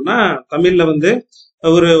சொல்லுவாங்க அப்படின்னா தமிழ்ல வந்து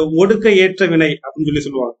ஒரு ஒடுக்க ஏற்ற வினை அப்படின்னு சொல்லி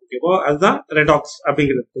சொல்லுவாங்க. ஓகேவா. அதுதான் ரெடாக்ஸ்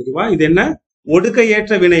அப்படிங்கிறது. ஓகேவா. இது என்ன? ஒடுக்க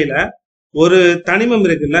ஏற்ற வினையில ஒரு தனிமம்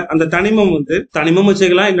இருக்குல்ல, அந்த தனிமம் வந்து தனிமம்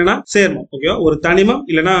வச்சுக்கலாம், இல்லைன்னா சேர்மம். ஓகேவா. ஒரு தனிமம்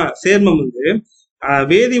இல்லைன்னா சேர்மம் வந்து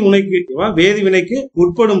வேதி வினைக்கு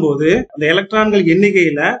உட்படும் போது அந்த எலக்ட்ரான்கள்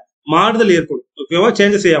எண்ணிக்கையில மாறுதல் ஏற்படும். ஓகேவா.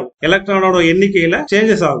 சேஞ்சஸ் ஆகும். எலக்ட்ரானோட எண்ணிக்கையில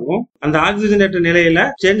சேஞ்சஸ் ஆகும். அந்த ஆக்சிஜனேற்ற நிலையில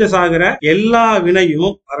சேஞ்சஸ் ஆகிற எல்லா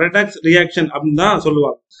வினையும் ரெடாக்ஸ் ரியாக்ஷன் அப்படின்னு தான்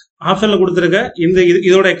சொல்லுவாங்க. ஆப்ஷன்ல கொடுத்திருக்க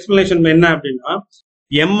இதோட எக்ஸ்பிளனேஷன் என்ன அப்படின்னா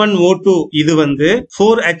MnO2 இது வந்து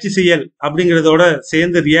 4HCl அப்படிங்கறதோட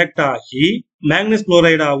சேர்ந்து ரியாக்ட் ஆகி மேக்னீஸ்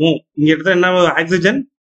குளோரைட் ஆகும். இங்க இடத்துல என்ன ஆக்சிஜன்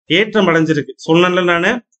ஏற்றம் அடைஞ்சிருக்கு. சொன்னல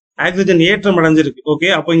நானு ஆக்சிஜன் ஏற்றம் அடைஞ்சிருக்கு. ஓகே.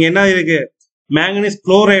 அப்போ இங்க என்ன இருக்கு? மேக்னீஸ்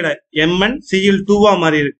குளோரைடு MnCl2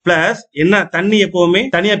 மாறி இருக்கு. பிளஸ் என்ன? தண்ணி எப்பவுமே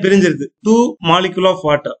தனியா பிரிஞ்சிருக்கு. 2 molecule of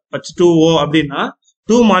water H2O அப்படின்னா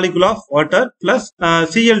 2 molecule of water plus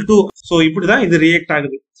Cl2. So இப்படிதான் இது ரியாக்ட்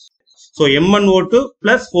ஆகுது. So MnO2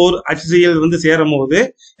 plus 4HCl வந்து சேரும் போது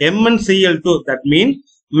MnCl2, that means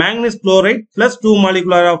manganese chloride plus 2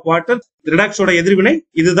 molecular of water. ரெடாக்ஸோட எதிர்வினை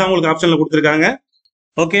இதுதான் உங்களுக்கு ஆப்ஷன்ல கொடுத்திருக்காங்க.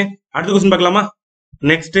 ஓகே, அடுத்த கொஸ்டின் பார்க்கலாமா?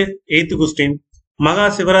 Next 8th question. Maha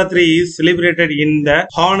Shivaratri is celebrated in the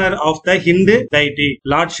honor of the Hindu deity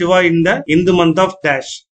Lord Shiva in the Hindu month of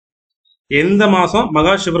dash. எந்த மாசம்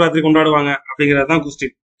மகா சிவராத்திரி கொண்டாடுவாங்க அப்படிங்கறதுதான்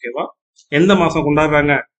கொஸ்டின். ஓகேவா. எந்த மாசம்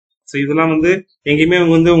கொண்டாடுறாங்க? இதெல்லாம் வந்து எங்கேயுமே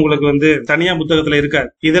வந்து உங்களுக்கு வந்து தனியா புத்தகத்துல இருக்காது.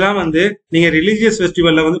 இதெல்லாம் வந்து நீங்க ரிலீஜியஸ்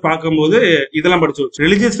ஃபெஸ்டிவல்ல வந்து பார்க்கும்போது இதெல்லாம் படிச்சு வச்சு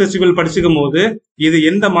ரிலீஜியஸ் ஃபெஸ்டிவல் படிச்சுக்கும் போது இது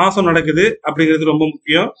எந்த மாசம் நடக்குது அப்படிங்கிறது ரொம்ப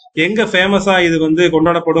முக்கியம். எங்க ஃபேமஸா இது வந்து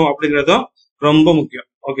கொண்டாடப்படும் அப்படிங்கறதும் ரொம்ப முக்கியம்.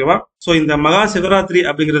 ஓகேவா. சோ இந்த மகா சிவராத்திரி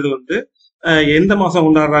அப்படிங்கிறது வந்து எந்த மாசம்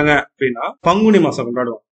கொண்டாடுறாங்க அப்படின்னா பங்குனி மாசம்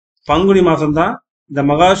கொண்டாடுவாங்க. பங்குனி மாசம் தான் இந்த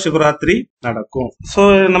மகா சிவராத்திரி நடக்கும். சோ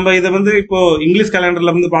நம்ம இதை வந்து இப்போ இங்கிலீஷ்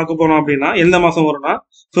கேலண்டர்ல வந்து பார்க்க போனோம் அப்படின்னா எந்த மாசம் வரும்னா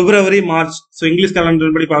February March. So English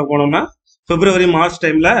calendar படி பார்க்க போனோம்னா பிப்ரவரி மார்ச்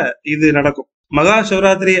டைம்ல இது நடக்கும். மகா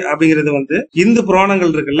சிவராத்திரி அப்படிங்கிறது வந்து இந்து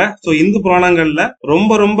புராணங்கள் இருக்குல்ல, சோ இந்து புராணங்கள்ல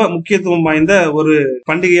ரொம்ப ரொம்ப முக்கியத்துவம் வாய்ந்த ஒரு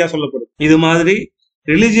பண்டிகையா சொல்லப்படும். இது மாதிரி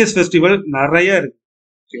ரிலிஜியஸ் ஃபெஸ்டிவல் நிறைய இருக்கு.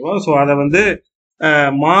 ஓகேவா? சோ அத வந்து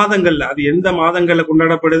மாதங்கள்ல அது எந்த மாதங்கள்ல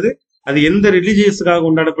கொண்டாடப்படுது, அது எந்த ரிலிஜியஸுக்காக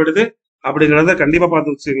கொண்டாடப்படுது அப்படிங்கறத கண்டிப்பா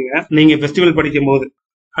பார்த்து வச்சுக்கோங்க நீங்க ஃபெஸ்டிவல் படிக்கும் போது.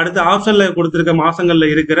 அடுத்த ஆப்ஷன்ல கொடுத்திருக்க மாசங்கள்ல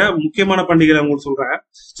இருக்கிற முக்கியமான பண்டிகை உங்களுக்கு சொல்றேன்.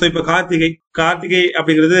 சோ இப்ப கார்த்திகை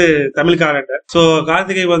அப்படிங்கிறது தமிழ் காலண்டர். சோ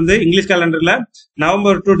கார்த்திகை வந்து இங்கிலீஷ் காலண்டர்ல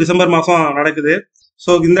நவம்பர் டு டிசம்பர் மாசம் நடக்குது.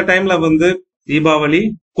 சோ இந்த டைம்ல வந்து தீபாவளி,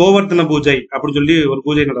 கோவர்த்தன பூஜை அப்படின்னு சொல்லி ஒரு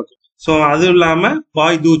பூஜை நடக்கும். சோ அது இல்லாம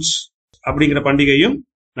பாய் தூஜ் அப்படிங்கிற பண்டிகையும்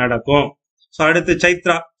நடக்கும். சோ அடுத்து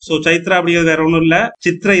சைத்ரா. சோ சைத்ரா அப்படிங்கிறது வேற ஒண்ணும் இல்ல,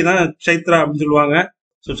 சித்திரை தான் சைத்ரா அப்படின்னு சொல்லுவாங்க.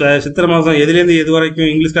 சோ சித்திரை மாசம் எதுல இருந்து எது வரைக்கும்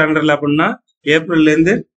இங்கிலீஷ் காலண்டர்ல அப்படின்னா ஏப்ரல்ல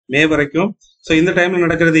இருந்து மே வரைக்கும். சோ இந்த டைம்ல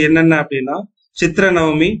நடக்கிறது என்னென்ன அப்படின்னா சித்திர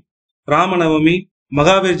நவமி, ராமநவமி,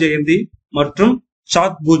 மகாவீர் ஜெயந்தி மற்றும்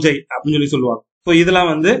சாத் பூஜை அப்படின்னு சொல்லுவாங்க. சோ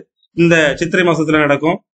இதெல்லாம் வந்து இந்த சித்திரை மாசத்துல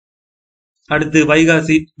நடக்கும். அடுத்து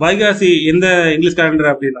வைகாசி எந்த இங்கிலீஷ்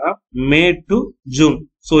கேலண்டர் அப்படின்னா மே டு ஜூன்.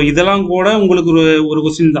 சோ இதெல்லாம் கூட உங்களுக்கு ஒரு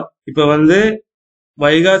கொஸ்டின் தான். இப்ப வந்து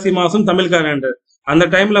வைகாசி மாசம் தமிழ் கேலண்டர், அந்த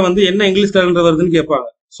டைம்ல வந்து என்ன இங்கிலீஷ் கேலண்டர் வருதுன்னு கேட்பாங்க.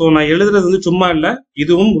 சோ நான் எழுதுறது வந்து சும்மா இல்ல,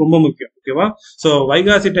 இதுவும் ரொம்ப முக்கியம். ஓகேவா? சோ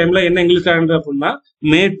வைகாசி டைம்ல என்ன இங்கிலீஷ் கேலண்டர் அப்படின்னா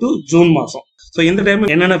மே டு ஜூன் மாசம். சோ இந்த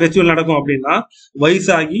டைம்ல என்னென்ன ஃபெஸ்டிவல் நடக்கும் அப்படின்னா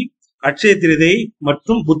வைசாகி, அட்சய திருதை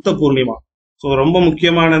மற்றும் புத்த பூர்ணிமா. சோ ரொம்ப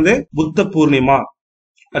முக்கியமானது புத்த பூர்ணிமா,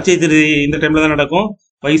 அட்சய திருதை இந்த டைம்ல தான் நடக்கும்.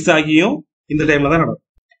 வைசாகியும் இந்த டைம்ல தான் நடக்கும்.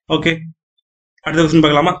 ஓகே, அடுத்த கொஸ்டின்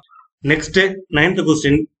பார்க்கலாமா? Next 9th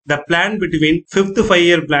question. The plan between 5th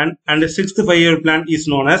 5-year plan and 6th 5-year plan is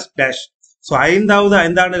known as dash. So 5வது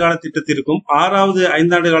ஐந்தாண்டு கால திட்டத்திற்கும் 6வது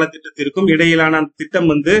ஐந்தாண்டு கால திட்டத்திற்கும் இடையிலான அந்த திட்டம்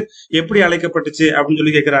வந்து எப்படி அழைக்கப்பட்டுச்சு அப்படின்னு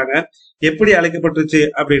சொல்லி கேட்கிறாங்க. எப்படி அழைக்கப்பட்டுச்சு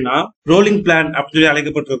அப்படின்னா ரோலிங் பிளான் அப்படின்னு சொல்லி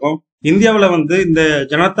அழைக்கப்பட்டிருக்கும். இந்தியாவில வந்து இந்த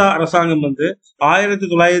ஜனதா அரசாங்கம் வந்து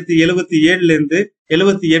 1977 இருந்து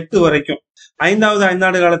 78 வரைக்கும் 5வது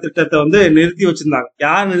ஐந்தாண்டு கால திட்டத்தை வந்து நிறுத்தி வச்சிருந்தாங்க.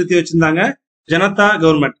 யார் நிறுத்தி வச்சிருந்தாங்க? ஜனதா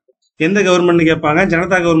கவர்மெண்ட். எந்த கவர்மெண்ட் கேட்பாங்க?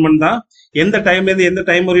 ஜனதா கவர்மெண்ட் தான். எந்த டைம்ல இருந்து எந்த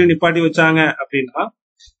டைம் வரையும் நிப்பாட்டி வச்சாங்க அப்படின்னா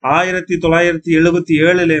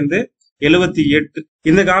 1977 இருந்து 78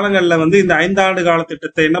 இந்த காலங்கள்ல வந்து இந்த 5 ஆண்டு கால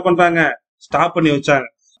திட்டத்தை என்ன பண்றாங்க? ஸ்டாப் பண்ணி வச்சாங்க.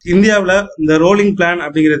 இந்தியாவில இந்த ரோலிங் பிளான்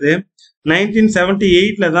அப்படிங்கிறது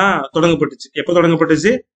 1978ல தான் தொடங்கப்பட்டுச்சு. எப்ப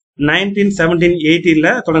தொடங்கப்பட்டுச்சு?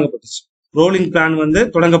 1917-18ல தொடங்கப்பட்டுச்சு. ரோலிங் பிளான் வந்து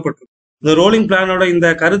தொடங்கப்பட்டு இந்த ரோலிங் பிளானோட இந்த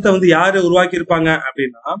கருத்தை வந்து யாரு உருவாக்கி இருப்பாங்க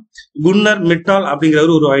அப்படின்னா குன்னர் மிட்டால்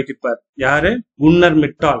அப்படிங்கிறவர் உருவாக்கி இருப்பாரு. யாரு? குன்னர்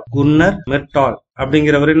மிட்டால்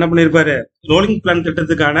அப்படிங்கிறவர் என்ன பண்ணிருப்பாரு? ரோலிங் பிளான்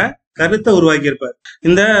திட்டத்துக்கான கருத்தை உருவாக்கி இருப்பாரு.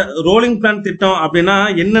 இந்த ரோலிங் பிளான் திட்டம் அப்படின்னா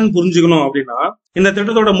என்னன்னு புரிஞ்சுக்கணும் அப்படின்னா இந்த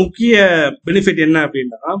திட்டத்தோட முக்கிய பெனிஃபிட் என்ன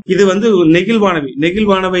அப்படின்னா இது வந்து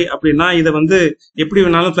நெகிழ்வானவை அப்படின்னா இதை வந்து எப்படி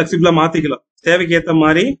வேணாலும் பிளெக்சிபிளா மாத்திக்கலாம். தேவைக்கு ஏத்த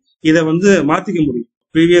மாதிரி இதை வந்து மாத்திக்க முடியும்.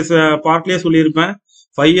 ப்ரீவியஸ் பார்ட்லயே சொல்லியிருப்பேன்,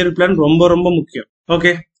 5-year பிளான் ரொம்ப ரொம்ப முக்கியம்.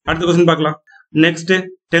 ஓகே, அடுத்த கொஸ்டின் பார்க்கலாம். Next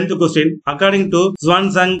 10th question. According to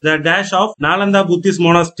Zhuangzhang, the dash of Nalanda Buddhist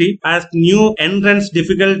monastery has new entrance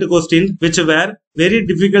difficult questions which were very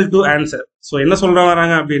difficult to answer. So என்ன சொல்ற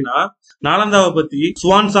வராங்க அப்படின்னா நாலந்தாவை பத்தி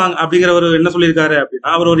சுவான்சாங் அப்படிங்கிறவர் என்ன சொல்லியிருக்காரு அப்படின்னா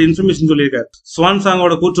அவர் ஒரு இன்ஃபர்மேஷன் சொல்லியிருக்காரு.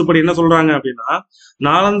 சுவான்சாங்கோட கூற்றுப்படி என்ன சொல்றாங்க அப்படின்னா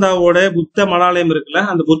நாலந்தாவோட புத்த மடாலயம் இருக்குல்ல,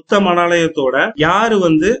 அந்த புத்த மடாலயத்தோட யாரு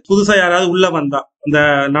வந்து புதுசா யாராவது உள்ள வந்தா அந்த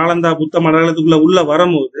நாலந்தா புத்த மடாலயத்துக்குள்ள உள்ள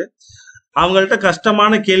வரும்போது அவங்கள்ட்ட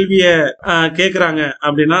கஷ்டமான கேள்விய கேக்குறாங்க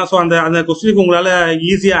அப்படின்னா சோ அந்த கொஸ்டினுக்கு உங்களால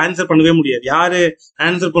ஈஸியா ஆன்சர் பண்ணவே முடியாது. யாரு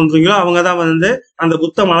ஆன்சர் பண்றீங்களோ அவங்கதான் வந்து அந்த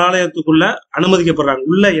புத்த மடாலயத்துக்குள்ள அனுமதிக்கப்படுறாங்க.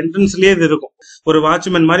 உள்ள என்ட்ரன்ஸ்லயே இது இருக்கும், ஒரு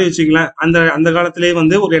வாட்ச்மேன் மாதிரி வச்சுக்கலாம். அந்த காலத்திலேயே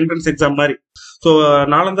வந்து ஒரு என்ட்ரன்ஸ் எக்ஸாம் மாதிரி. சோ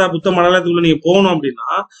நாலந்தா புத்த மடாலயத்துக்குள்ள நீங்க போகணும் அப்படின்னா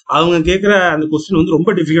அவங்க கேட்கிற அந்த கொஸ்டின் வந்து ரொம்ப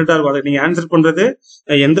டிஃபிகல்ட்டா இருக்கும். அதை நீங்க ஆன்சர் பண்றது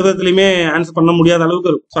எந்த விதத்திலயுமே ஆன்சர் பண்ண முடியாத அளவுக்கு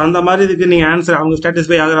இருக்கும். ஸோ அந்த மாதிரி இதுக்கு நீங்க ஆன்சர் அவங்க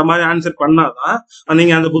சாட்டிஸ்ஃபை ஆகுற மாதிரி ஆன்சர் பண்ணாதான்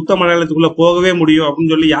நீங்க அந்த புத்த மடாலயத்துக்குள்ள போகவே முடியும்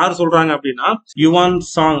அப்படின்னு சொல்லி யார் சொல்றாங்க அப்படின்னா யுவான்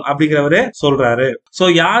சாங் அப்படிங்கிறவரே சொல்றாரு. சோ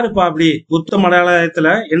யாருப்பா அப்படி புத்த மடாலயத்துல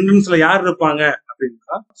என்ட்ரன்ஸ்ல யார் இருப்பாங்க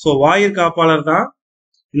அப்படின்னா சோ வாயிற் காப்பாளர் தான்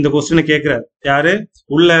இந்த கொஸ்டினை கேட்கிறாரு. யாரு?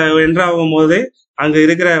 உள்ள என்ட்ராகும் போதே அங்க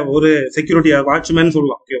இருக்கிற ஒரு செக்யூரிட்டி வாட்ச்மேன்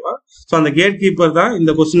சொல்லலாம். ஓகேவா? சோ அந்த கேட் கீப்பர் தான்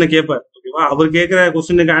இந்த கொஸ்டினை கேட்பாரு. ஓகேவா? அவர் கேட்கிற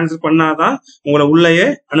கொஸ்டினுக்கு ஆன்சர் பண்ணாதான் உங்களை உள்ளேயே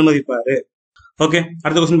அனுமதிப்பாரு. ஓகே,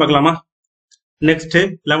 அடுத்த கொஸ்டின் பார்க்கலாமா? Next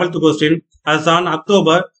 11th question. As on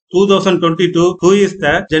October 2022, who is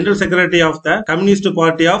the General Secretary of the Communist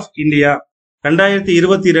Party of India?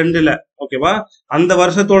 2022ல ஓகேவா அந்த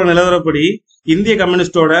வருஷத்தோட நிலவரப்படி இந்திய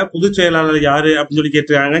கம்யூனிஸ்டோட பொதுச் செயலாளர் யாரு அப்படின்னு சொல்லி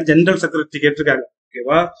கேட்டிருக்காங்க. ஜெனரல் செக்ரட்டரி கேட்டிருக்காங்க.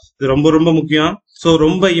 ஓகேவா? இது ரொம்ப ரொம்ப முக்கியம். சோ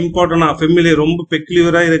ரொம்ப இம்பார்ட்டன்டா ஃபெமிலியர் ரொம்ப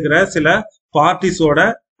பெக்யூலரா இருக்கிற சில பார்ட்டிஸோட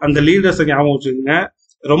அந்த லீடர்ஸ் ஞாபகம் வச்சுக்கோங்க.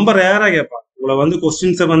 ரொம்ப ரேரா கேட்பாங்க. உங்களை வந்து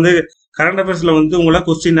கொஸ்டின்ஸை வந்து கரண்ட் அஃபேர்ஸ்ல வந்து உங்களை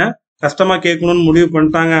கொஸ்டினை கஷ்டமா கேட்கணும்னு முடிவு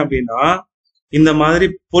பண்ணிட்டாங்க அப்படின்னா இந்த மாதிரி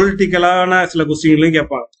பொலிட்டிக்கலான சில கொஸ்டின்களையும்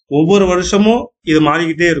கேட்பாங்க. ஒவ்வொரு வருஷமும் இது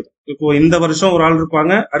மாறிக்கிட்டே இருக்கும். இப்போ இந்த வருஷம் ஒரு ஆள்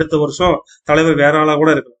இருப்பாங்க, அடுத்த வருஷம் தலைவர் வேற ஆளா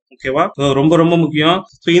கூட இருக்கும். ஓகேவா? ரொம்ப ரொம்ப முக்கியம்.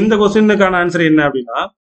 இந்த கொஸ்டினுக்கான ஆன்சர் என்ன அப்படின்னா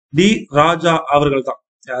டி ராஜா அவர்கள் தான்.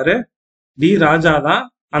 யாரு? டி ராஜா தான்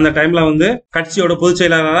அந்த டைம்ல வந்து கட்சியோட பொதுச்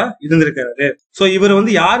செயலாளரா இருந்திருக்காரு. சோ இவர்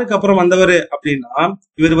வந்து யாருக்கு அப்புறம் வந்தவர் அப்படின்னா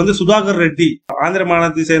இவர் வந்து சுதாகர் ரெட்டி, ஆந்திர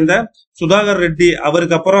மாநிலத்தை சேர்ந்த சுதாகர் ரெட்டி.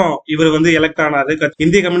 அவருக்கு அப்புறம் இவர் வந்து எலெக்ட் ஆனாரு.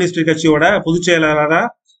 இந்திய கம்யூனிஸ்ட் கட்சியோட பொதுச் செயலாளரா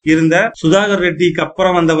இருந்த சுதாகர் ரெட்டிக்கு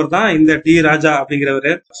அப்புறம் வந்தவர் தான் இந்த டி ராஜா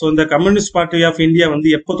அப்படிங்கிறவரு. சோ இந்த கம்யூனிஸ்ட் பார்ட்டி ஆஃப் இந்தியா வந்து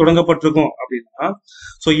எப்போ தொடங்கப்பட்டிருக்கும் அப்படின்னா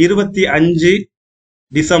 25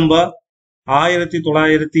 டிசம்பர்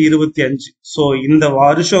 1925. சோ இந்த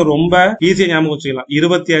வருஷம் ரொம்ப ஈஸியா ஞாபகம் வச்சுக்கலாம்.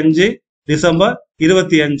 25 டிசம்பர்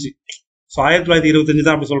 25. 1925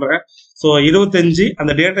 தான் அப்படி சொல்றேன். சோ 25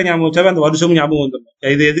 அந்த டேட்டை ஞாபகம் வச்சாவே அந்த வருஷம் ஞாபகம் வந்துடும்.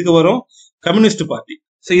 இது எதுக்கு வரும்? Communist party.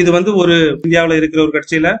 சோ இது வந்து ஒரு இந்தியாவில இருக்கிற ஒரு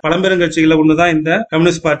கட்சியில பழம்பெரும் கட்சிகள ஒண்ணுதான் இந்த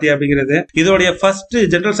கம்யூனிஸ்ட் பார்ட்டி அப்படிங்கிறது. இதோடைய ஃபர்ஸ்ட்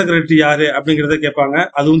ஜெனரல் செக்ரட்டரி யாரு அப்படிங்கறத கேட்பாங்க.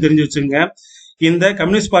 அதுவும் தெரிஞ்சு வச்சுங்க. இந்த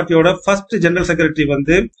கம்யூனிஸ்ட் பார்ட்டியோட ஃபர்ஸ்ட் ஜெனரல் செக்ரட்டரி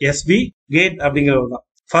வந்து SV கேட் அப்படிங்கிறவர் தான்.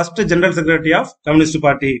 First general secretary of communist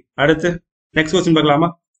party. அடுத்து நெக்ஸ்ட் கொஸ்டின் பார்க்கலாமா?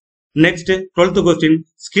 Next 12th question.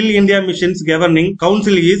 Skill India missions governing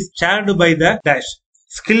council is chaired by the dash.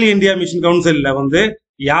 Skill India mission கவுன்சில்ல வந்து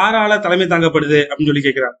யாரால தலைமை தாங்கப்படுது அப்படின்னு சொல்லி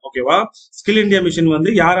கேட்கிறாங்க. ஓகேவா? ஸ்கில் இந்தியா மிஷன் வந்து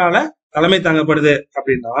யாரால தலைமை தாங்கப்படுது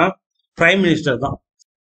அப்படின்னா பிரைம் மினிஸ்டர் தான்.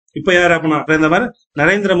 இப்ப யார் அப்படின்னா பிரதமர்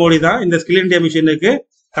நரேந்திர மோடி தான் இந்த ஸ்கில் இந்தியா மிஷனுக்கு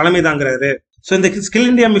தலைமை தாங்குறாரு. சோ இந்த ஸ்கில்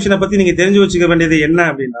இந்தியா மிஷனை பத்தி நீங்க தெரிஞ்சு வச்சுக்க வேண்டியது என்ன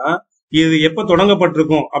அப்படின்னா இது எப்ப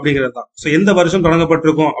தொடங்கப்பட்டிருக்கும் அப்படிங்கிறது தான். சோ எந்த வருஷம்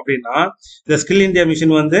தொடங்கப்பட்டிருக்கும் அப்படின்னா இந்த ஸ்கில் இந்தியா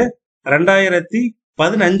மிஷன் வந்து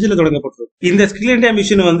 2015 தொடங்கப்பட்டிருக்கும். இந்த ஸ்கில் இந்தியா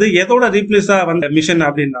மிஷன் வந்து எதோட ரீப்ளேஸா வந்த மிஷன்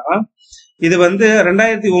அப்படின்னா இது வந்து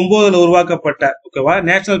 2009 உருவாக்கப்பட்ட ஓகேவா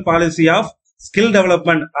national policy of skill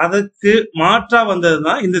development அதுக்கு மாற்றா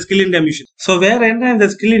வந்ததுதான் இந்த ஸ்கில் இந்தியா மிஷன். சோ வேற என்ன இந்த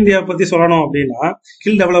ஸ்கில் இந்தியா பத்தி சொல்லணும் அப்படின்னா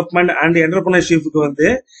ஸ்கில் டெவலப்மெண்ட் அண்ட் என்டர்பிரினர்ஷிப்க்கு வந்து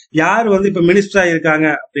யார் வந்து இப்ப மினிஸ்டரா இருக்காங்க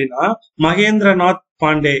அப்படின்னா மகேந்திரநாத்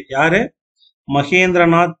பாண்டே. யாரு?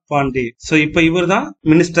 மகேந்திரநாத் பாண்டே. சோ இப்ப இவர் தான்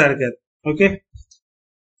மினிஸ்டரா இருக்காரு. Okay.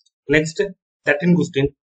 Next 13 question.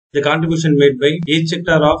 The contribution made by each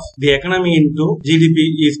sector of the economy into GDP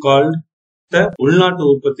is called the உள்நாட்டு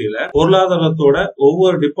உற்பத்தியில பொருளாதாரத்தோட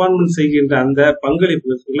ஒவ்வொரு டிபார்ட்மெண்ட் செய்கின்ற அந்த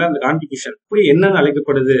பங்களிப்பு அந்த கான்ட்ரிபியூஷன் இப்படி என்னன்னு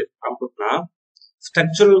அழைக்கப்படுது அப்படின்னா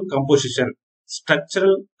ஸ்ட்ரக்சரல் கம்போசிஷன்.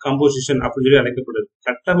 ஸ்ட்ரக்சரல் கம்போசிஷன் அப்படின்னு சொல்லி அழைக்கப்படுது.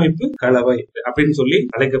 கட்டமைப்பு கலவை அப்படின்னு சொல்லி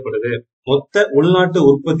அழைக்கப்படுது. மொத்த உள்நாட்டு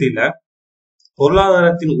உற்பத்தியில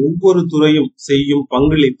பொருளாதாரத்தின் ஒவ்வொரு துறையும் செய்யும்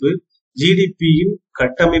பங்களிப்பு ஜிடிபியின்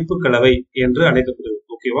கட்டமைப்பு கலவை என்று அழைக்கப்படுது.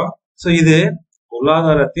 ஓகேவா? சோ இது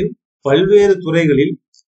பொருளாதாரத்தின் பல்வேறு துறைகளில்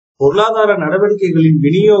பொருளாதார நடவடிக்கைகளின்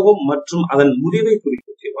விநியோகம் மற்றும் அதன் முடிவை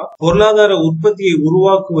குறிக்கும். ஓகேவா? பொருளாதார உற்பத்தியை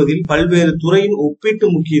உருவாக்குவதில் பல்வேறு துறையின் ஒப்பீட்டு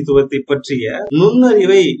முக்கியத்துவத்தை பற்றிய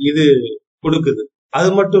நுண்ணறிவை இது கொடுக்குது. அது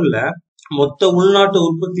மட்டும் இல்ல மொத்த உள்நாட்டு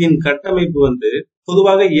உற்பத்தியின் கட்டமைப்பு வந்து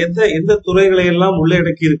பொதுவாக எந்த துறைகளை எல்லாம்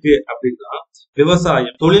உள்ளடக்கி இருக்கு அப்படின்னா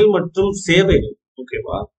விவசாயம், தொழில் மற்றும் சேவைகள்.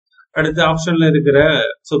 ஓகேவா? அடுத்த ஆப்ஷன்ல இருக்கிற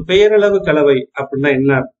பெயரளவு கலவை அப்படின்னா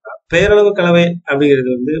என்ன அப்படின்னா பெயரளவு கலவை அப்படிங்கிறது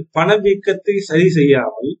வந்து பணவீக்கத்தை சரி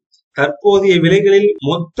செய்யாமல் தற்போதைய விலைகளில்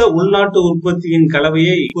மொத்த உள்நாட்டு உற்பத்தியின்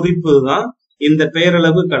கலவையை குறிப்பதுதான் இந்த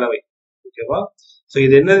பெயரளவு கலவை. ஓகேவா? சோ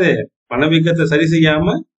இது என்னது? பணவீக்கத்தை சரி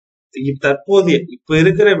செய்யாம தற்போதைய இப்ப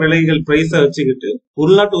இருக்கிற விலைகள் பிரைஸ வச்சுக்கிட்டு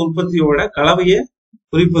உள்நாட்டு உற்பத்தியோட கலவையை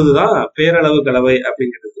குறிப்பதுதான் பேரளவு கலவை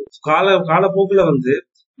அப்படிங்கிறது. காலப்போக்குல வந்து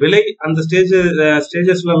விலை அந்த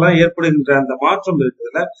ஸ்டேஜஸ்ல எல்லாம் ஏற்படுகின்ற அந்த மாற்றம்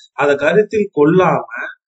இருக்குதுல அதை கருத்தில் கொள்ளாம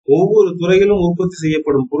ஒவ்வொரு துறையிலும் உற்பத்தி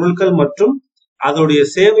செய்யப்படும் பொருட்கள் மற்றும் அதோடைய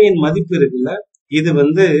சேவையின் மதிப்பு இருக்குல்ல இது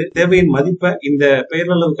வந்து தேவையின் மதிப்பை இந்த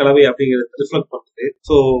பெயரளவு கலவை அப்படிங்கிறது ரிஃப்ளெக்ட் பண்ணுது.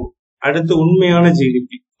 சோ அடுத்து உண்மையான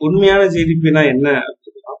ஜிடிபி. உண்மையான ஜிடிபினா என்ன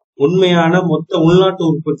அப்படின்னா உண்மையான மொத்த உள்நாட்டு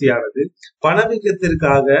உற்பத்தியானது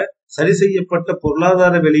பணவீக்கத்திற்காக சரி செய்யப்பட்ட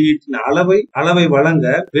பொருளாதார வெளியீட்டின் அளவை வழங்க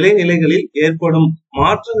விலைநிலைகளில் ஏற்படும்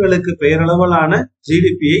மாற்றங்களுக்கு பெயரளவிலான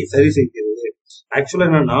ஜிடிபியை சரி செய்கிறது. ஆக்சுவலா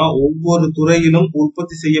என்னன்னா ஒவ்வொரு துறையிலும்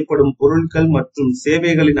உற்பத்தி செய்யப்படும் பொருட்கள் மற்றும்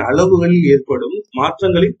சேவைகளின் அளவுகளில் ஏற்படும்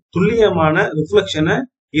மாற்றங்களின் துல்லியமான ரிஃப்ளெக்ஷனை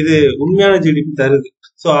இது உண்மையான ஜிடிபி தருது.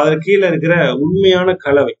 சோ அதுல கீழே இருக்கிற உண்மையான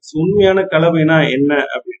கலவை. உண்மையான கலவைனா என்ன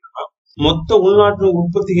அப்படின்னா மொத்த உள்நாட்டு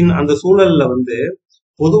உற்பத்தியின் அந்த சூழல்ல வந்து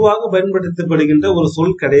பொதுவாக பயன்படுத்தப்படுகின்ற ஒரு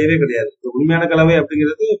சொல் கிடையவே கிடையாது. உண்மையான கலவை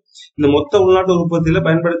அப்படிங்கிறது இந்த மொத்த உள்நாட்டு உற்பத்தியில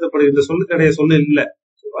பயன்படுத்தப்படுகின்ற சொல்லு இல்ல.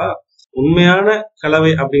 உண்மையான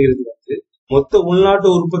கலவை அப்படிங்கிறது வந்து மொத்த உள்நாட்டு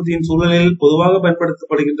உற்பத்தியின் சூழலில் பொதுவாக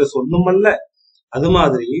பயன்படுத்தப்படுகின்ற சொல்லும் அல்ல. அது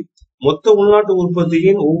மாதிரி மொத்த உள்நாட்டு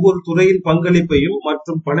உற்பத்தியின் ஒவ்வொரு துறையின் பங்களிப்பையும்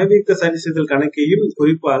மற்றும் பணவீக்க சரிசெய்தல் கணக்கையும்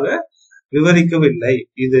குறிப்பாக விவரிக்கவில்லை.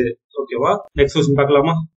 இது ஓகேவா? நெக்ஸ்ட் क्वेश्चन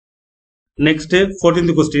பார்க்கலாமா? Next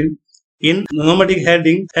 14th question. In nomadic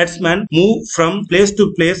herding, herdsmen move from place to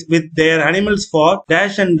place with their animals for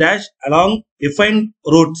dash and dash along defined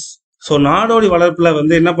routes. So நாடோடி வளர்ப்புல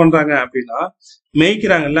வந்து என்ன பண்றாங்க அப்படின்னா,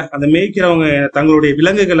 மேய்க்கிறாங்கல்ல, அந்த மேய்க்கிறவங்க தங்களுடைய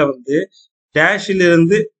விலங்குகளை வந்து டேஷில்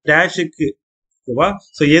இருந்து டேஷுக்கு, ஓகேவா?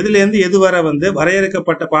 ஸோ எதுல இருந்து எது வரை வந்து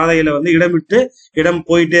வரையறுக்கப்பட்ட பாதையில வந்து இடம்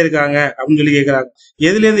போயிட்டே இருக்காங்க அப்படின்னு சொல்லி கேட்கிறாங்க.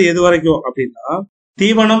 எதுல இருந்து எது வரைக்கும் அப்படின்னா,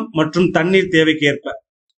 தீவனம் மற்றும் தண்ணீர் தேவைக்கு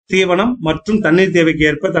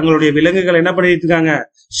ஏற்ப தங்களுடைய விலங்குகளை என்ன பண்ணிட்டு இருக்காங்க,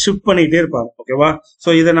 ஷிஃப்ட் பண்ணிட்டே இருப்பாங்க. ஓகேவா? சோ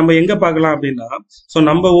இதை நம்ம எங்க பார்க்கலாம் அப்படின்னா, சோ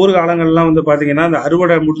நம்ம ஊர் காலங்கள்லாம் வந்து பாத்தீங்கன்னா, அந்த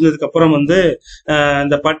அறுவடை முடிஞ்சதுக்கு அப்புறம் வந்து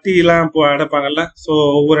இந்த பட்டி எல்லாம் அடைப்பாங்கல்ல. சோ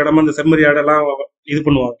ஒவ்வொரு இடமா இந்த செம்மறி ஆடெல்லாம் இது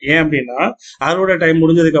பண்ணுவாங்க. ஏன் அப்படின்னா, அறுவடை டைம்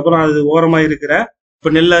முடிஞ்சதுக்கு அப்புறம் அது ஓரமா இருக்கிற,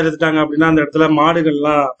 இப்ப நெல் அறுத்துட்டாங்க அப்படின்னா அந்த இடத்துல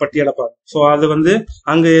மாடுகள்லாம் பட்டி அடைப்பாங்க. சோ அது வந்து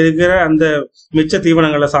அங்க இருக்கிற அந்த மிச்ச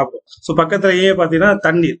தீவனங்களை சாப்பிடும். சோ பக்கத்திலேயே பாத்தீங்கன்னா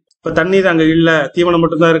தண்ணீர், இப்ப தண்ணீர் அங்க இல்ல, தீவனம்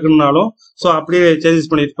மட்டும்தான் இருக்குன்னாலும் சோ அப்படியே சேஞ்சஸ்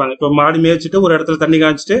பண்ணிட்டு இருப்பாங்க. இப்ப மாடு மேய்ச்சிட்டு ஒரு இடத்துல தண்ணி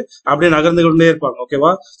காய்ச்சிட்டு அப்படியே நகர்ந்து கொண்டே இருப்பாங்க.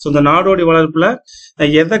 ஓகேவா? சோ இந்த நாடோடி வளர்ப்புல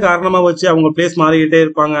எந்த காரணமா வச்சு அவங்க பிளேஸ் மாறிக்கிட்டே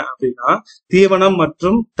இருப்பாங்க அப்படின்னா, தீவனம்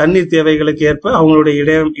மற்றும் தண்ணீர் தேவைகளுக்கு ஏற்ப அவங்களுடைய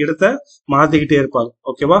இடத்தை மாத்திக்கிட்டே இருப்பாங்க.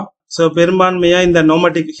 ஓகேவா? சோ பெரும்பான்மையா இந்த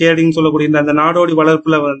நோமேடிக் ஹேர்டிங் சொல்லக்கூடிய இந்த நாடோடி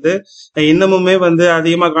வளர்ப்புல வந்து இன்னமுமே வந்து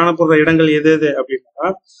அதிகமா காணப்படுற இடங்கள் எது எது அப்படின்னா,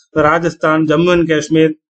 ராஜஸ்தான், ஜம்மு அண்ட்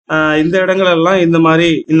காஷ்மீர், இந்த இடங்கள் எல்லாம் இந்த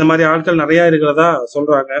மாதிரி ஆட்கள் நிறைய இருக்கிறதா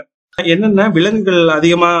சொல்றாங்க. என்னென்ன விலங்குகள்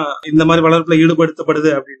அதிகமா இந்த மாதிரி வளர்ப்புல ஈடுபடுத்தப்படுது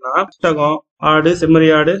அப்படின்னா, புத்தகம், ஆடு, செம்மறி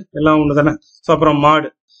ஆடு எல்லாம் ஒண்ணுதானே. சோ அப்புறம் மாடு.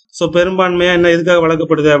 சோ பெரும்பான்மையா என்ன எதுக்காக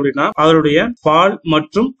வளர்க்கப்படுது அப்படின்னா, அதனுடைய பால்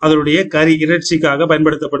மற்றும் அதனுடைய கறி, இறைச்சிக்காக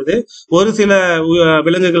பயன்படுத்தப்படுது. ஒரு சில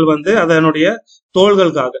விலங்குகள் வந்து அதனுடைய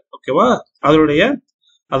தோள்களுக்காக, ஓகேவா,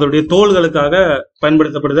 அதனுடைய தோள்களுக்காக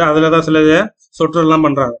பயன்படுத்தப்படுது. அதுலதான் சில சொற்றல் எல்லாம்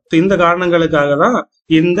பண்றாங்க. இந்த காரணங்களுக்காக தான்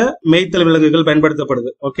இந்த மேய்த்தல் விலங்குகள் பயன்படுத்தப்படுது.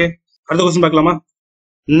 ஓகே, அடுத்த क्वेश्चन பார்க்கலாமா?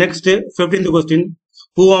 Next, 15th question.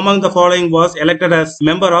 Who among the following was elected as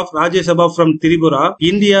member of Rajya Sabha from Tripura,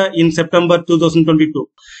 India in September 2022?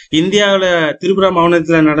 இந்தியாவில திரிபுரா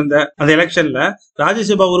மாநிலத்தில் நடந்த அந்த எலெக்ஷன்ல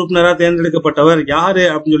ராஜ்யசபா உறுப்பினரா தேர்ந்தெடுக்கப்பட்டவர் யாரு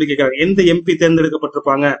அப்படின்னு சொல்லி கேட்கிறாங்க. எந்த எம்பி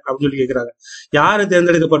தேர்ந்தெடுக்கப்பட்டிருப்பாங்க அப்படின்னு சொல்லி கேட்கிறாங்க. யாரு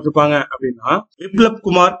தேர்ந்தெடுக்கப்பட்டிருப்பாங்க அப்படின்னா, பிப்ளப்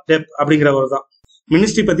குமார் டெப் அப்படிங்கிறவர் தான்.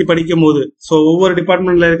 மினிஸ்ட்ரி பத்தி படிக்கும் போது, சோ ஒவ்வொரு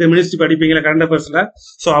டிபார்ட்மெண்ட்ல இருக்க மினிஸ்ட்ரி படிப்பீங்களா கரண்ட் அஃபேர்ஸ்ல.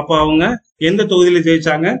 சோ அப்ப அவங்க எந்த தொகுதியில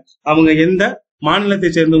ஜெயிச்சாங்க, அவங்க எந்த மாநிலத்தை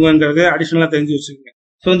சேர்ந்தவங்கிறது அடிஷனலா தெரிஞ்சு வச்சுக்கோங்க.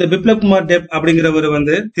 சோ இந்த பிப்ளப் குமார் டெப் அப்படிங்கிறவர்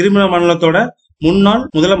வந்து திரிபுரா மாநிலத்தோட முன்னாள்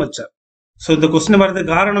முதலமைச்சர். சோ இந்த கொஸ்டின்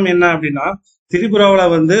வரதுக்கு காரணம் என்ன அப்படின்னா, திரிபுராவில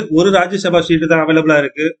வந்து ஒரு ராஜ்யசபா சீட்டு தான் அவைலபிளா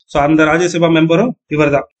இருக்கு. சோ அந்த ராஜ்யசபா மெம்பரும்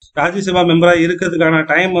இவர் தான். ராஜ்யசபா மெம்பரா இருக்கிறதுக்கான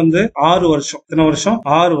டைம் வந்து 6 வருஷம். எத்தனை வருஷம்?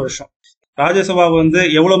 6 வருஷம். ராஜ்யசபா வந்து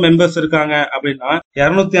எவ்வளவு மெம்பர்ஸ் இருக்காங்க அப்படின்னா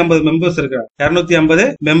 250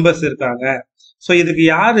 மெம்பர்ஸ் இருக்காங்க. சோ இதுக்கு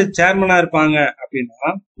யாரு சேர்மனா இருப்பாங்க அப்படின்னா,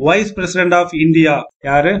 வைஸ் பிரசிடென்ட் ஆஃப் இந்தியா.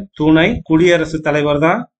 யாரு? துணை குடியரசுத் தலைவர்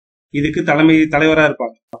தான் இதுக்கு தலைவரா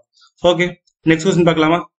இருப்பாங்க. ஓகே, நெக்ஸ்ட் क्वेश्चन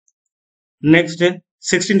பார்க்கலாமா? Next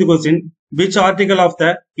 16th question. Which article of the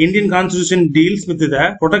Indian Constitution deals with the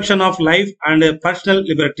protection of life and personal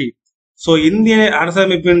liberty? So இந்திய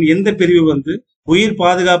அரசமைப்பின் எந்த பிரிவு வந்து உயிர்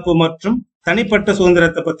பாதுகாப்பு மற்றும் தனிப்பட்ட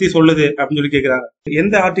சுதந்திரத்தை பத்தி சொல்லுது அப்படின்னு சொல்லி கேட்கிறாங்க.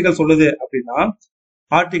 எந்த ஆர்டிகல் சொல்லுது அப்படின்னா,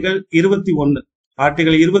 ஆர்டிகல் 21.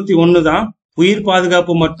 ஆர்டிகல் 21 தான் உயிர்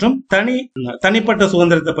பாதுகாப்பு மற்றும் தனிப்பட்ட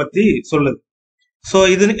சுதந்திரத்தை பத்தி சொல்லுது. சோ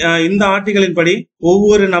இந்த ஆர்டிகளின் படி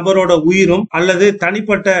ஒவ்வொரு நபரோட உயிரும் அல்லது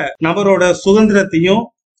தனிப்பட்ட நபரோட சுதந்திரத்தையும்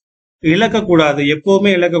இழக்கக்கூடாது,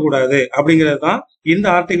 எப்பவுமே இழக்கக்கூடாது அப்படிங்கிறது தான் இந்த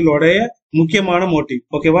ஆர்டிகளோட முக்கியமான மோட்டிவ்.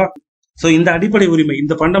 ஓகேவா? சோ இந்த அடிப்படை உரிமை,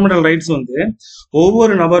 இந்த ஃபண்டமெண்டல் ரைட்ஸ் வந்து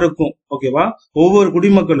ஒவ்வொரு நபருக்கும், ஓகேவா, ஒவ்வொரு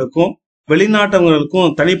குடிமக்களுக்கும்,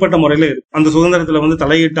 வெளிநாட்டவங்களுக்கும் தனிப்பட்ட முறையில இருக்கு. அந்த சுதந்திரத்துல வந்து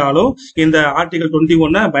தலையிட்டாலும் இந்த ஆர்டிகல்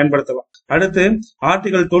 21 பயன்படுத்தலாம். அடுத்து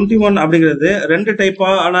ஆர்டிகல் 21 அப்படிங்கிறது 2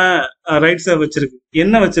 டைப்பான ரைட்ஸை வச்சிருக்கு.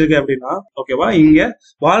 என்ன வச்சிருக்கு அப்படின்னா, ஓகேவா, இங்க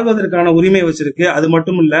வாழ்வதற்கான உரிமை வச்சிருக்கு. அது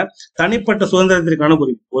மட்டும் இல்ல, தனிப்பட்ட சுதந்திரத்திற்கான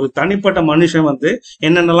உரிமை. ஒரு தனிப்பட்ட மனுஷன் வந்து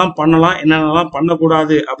என்னென்னலாம் பண்ணலாம், என்னென்னலாம்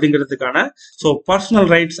பண்ணக்கூடாது அப்படிங்கிறதுக்கான பர்சனல்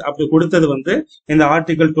ரைட்ஸ் அப்படி கொடுத்தது வந்து இந்த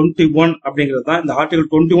ஆர்டிகல் 21 அப்படிங்கிறது தான். இந்த ஆர்டிகல்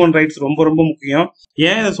 21 ரைட்ஸ் ரொம்ப ரொம்ப முக்கியம்.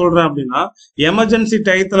 ஏன் இதை சொல்றேன் அப்படின்னா, எமர்ஜென்சி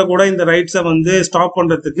டயத்துல கூட இந்த ரைட்ஸை வந்து ஸ்டாப்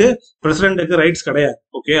பண்றதுக்கு பிரசிடென்ட்டுக்கு ரைட்ஸ் கிடையாது.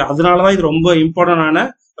 ஓகே, அதனாலதான் இது ரொம்ப இம்பார்ட்டன்டான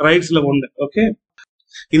ரைட்ஸ்ல ஒண்ணு. ஓகே,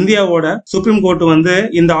 இந்தியாவோட சுப்ரீம் கோர்ட் வந்து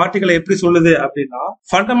இந்த ஆர்டிகலை எப்படி சொல்லுது அப்படின்னா,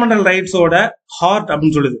 ஃபண்டமெண்டல் ரைட்ஸோட ஹார்ட்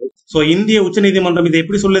அப்படின்னு சொல்லுது. சோ இந்திய உச்சநீதிமன்றம் இதை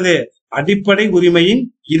எப்படி சொல்லுது? அடிப்படை உரிமையின்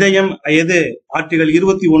இதயம் எது? ஆர்டிகல்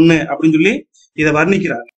 21 அப்படின்னு சொல்லி இதை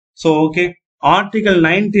வர்ணிக்கிறாங்க. சோ ஓகே, ஆர்டிகல்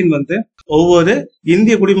 19 வந்து ஒவ்வொரு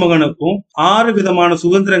இந்திய குடிமகனுக்கும் 6 விதமான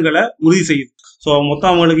சுதந்திரங்களை உறுதி செய்யுது. சோ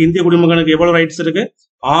மொத்தம் அவங்களுக்கு இந்திய குடிமகனுக்கு எவ்வளவு ரைட்ஸ் இருக்கு?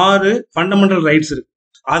 6 ஃபண்டமெண்டல் ரைட்ஸ் இருக்கு.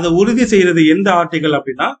 அதை உறுதி செய்யறது எந்த ஆர்டிகல்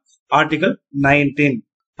அப்படின்னா ஆர்டிகல் 19.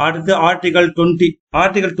 அடுத்து ஆர்டிகல் 20.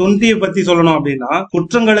 ஆர்டிகல் 20 பத்தி சொல்லணும் அப்படின்னா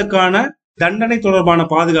குற்றங்களுக்கான தண்டனை தொடர்பான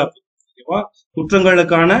பாதுகாப்பு.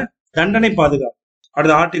 குற்றங்களுக்கான தண்டனை பாதுகாப்பு.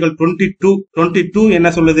 அடுத்து ஆர்டிகல் 22 என்ன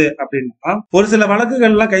சொல்லுது அப்படின்னா ஒரு சில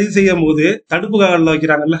வழக்குகள் எல்லாம் கைது செய்யும் போது தடுப்பு காவலில்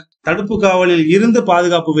வைக்கிறாங்கல்ல, தடுப்பு காவலில் இருந்து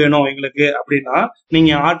பாதுகாப்பு வேணும் எங்களுக்கு அப்படின்னா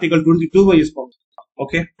நீங்க ஆர்டிகல் 22 யூஸ் பண்ணுங்க.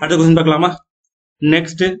 ஓகே, அடுத்த கொஸ்டின் பார்க்கலாமா?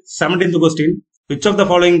 Next 17th question. which of the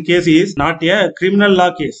following case is not a criminal law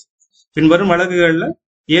case? பின்வரும் வழக்குகள்ல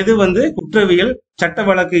எது குற்றவியல் சட்ட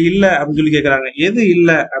வழக்கு இல்ல அப்படின்னு சொல்லி கேக்குறாங்க. எது இல்ல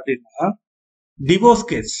அப்படின்னா divorce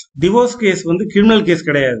case. Divorce case criminal case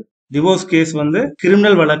கிடையாது. டிவோர்ஸ் கேஸ்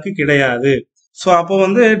கிரிமினல் வழக்கு கிடையாது. சோ அப்போ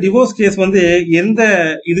டிவோர்ஸ் கேஸ் எந்த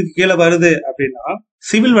இதுக்கு கீழே வருது அப்படின்னா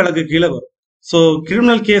சிவில் வழக்கு கீழே வரும். சோ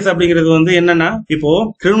கிரிமினல் கேஸ் அப்படிங்கிறது என்னன்னா இப்போ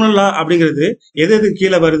கிரிமினல் லா அப்படிங்கிறது எது எதுக்கு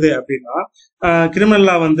கீழே வருது அப்படின்னா criminal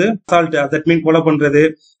law assault, that mean கொலை பண்றது,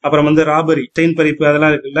 அப்புறம் ராபரி, செயின் பறிப்பு,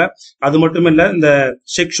 அதெல்லாம் இருக்குல்ல. அது மட்டும் இல்ல இந்த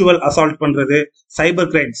செக்ஷுவல் அசால்ட் பண்றது,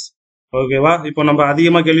 சைபர் கிரைம்ஸ். ஓகேவா? இப்போ நம்ம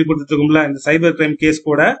அதிகமா கேள்விப்பட்டு இருக்கோம்ல, இந்த சைபர் கிரைம் கேஸ்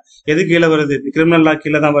கூட எது கீழே வருது? கிரிமினல் லா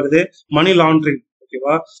கீழே தான் வருது. Money laundering.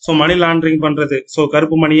 ஓகேவா? சோ மணி லாண்டரிங் பண்றது, சோ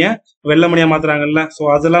கருப்பு மணிய வெள்ளை மணியா மாத்துறாங்கல்ல, சோ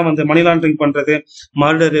அதெல்லாம் மணி லாண்டரிங் பண்றது,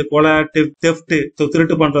 மர்டரு, கொலை, தெஃப்ட்,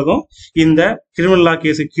 திருட்டு பண்றதும் இந்த கிரிமினல் லா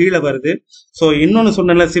கேஸ் கீழே வருது. சோ இன்னொன்னு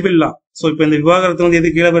சொன்னல சிவில் லா. சோ இப்ப இந்த விவாகரத்து எது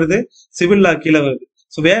கீழே வருது? சிவில் லா கீழே வருது.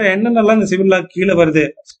 சோ வேற என்னென்னலாம் இந்த சிவில் லா கீழே வருது?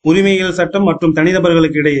 உரிமைகள் சட்டம் மற்றும்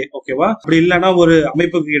தனிநபர்களுக்கு இடையே. ஓகேவா? அப்படி இல்லைன்னா ஒரு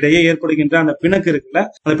அமைப்புக்கு இடையே ஏற்படுகின்ற அந்த பிணக்கு இருக்குல்ல,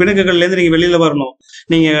 அந்த பிணக்குகள்ல இருந்து நீங்க வெளியில வரணும்.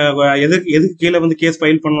 நீங்க எதுக்கு கீழே கேஸ்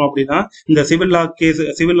ஃபைல் பண்ணணும் அப்படின்னா இந்த சிவில் லா கேஸ்,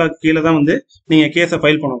 சிவில் லா கீழே தான் நீங்க கேஸை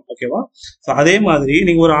ஃபைல் பண்ணணும். ஓகேவா? சோ அதே மாதிரி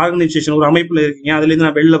நீங்க ஒரு ஆர்கனைசேஷன், ஒரு அமைப்புல இருக்கீங்க, அதுல இருந்து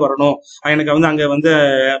நான் வெளியில வரணும், எனக்கு அங்க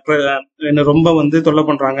என்ன ரொம்ப தொல்லை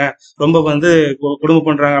பண்றாங்க, ரொம்ப குடும்பம்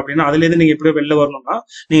பண்றாங்க அப்படின்னா அதுல இருந்து நீங்க எப்படி வெளில வரணும்னா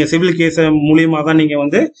நீங்க சிவில் கேஸ் மூலியமா தான் நீங்க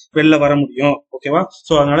வெளில வர முடியும். ஓகேவா?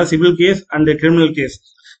 சோ அதனால civil case and criminal case,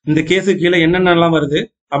 இந்த கேஸுக்கு கீழே என்னென்னலாம் வருது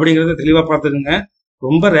அப்படிங்கறத தெளிவா பாத்துக்கோங்க.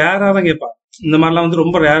 ரொம்ப ரேரா தான் கேட்பாங்க. இந்த மாதிரிலாம்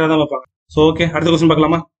ரொம்ப ரேரா தான் வைப்பாங்க. சோ ஓகே, அடுத்த கொஸ்டின்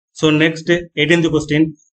பார்க்கலாமா? So next 18th question.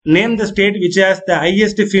 Name the state which has the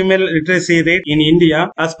highest female literacy rate in India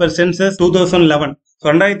as per census 2011.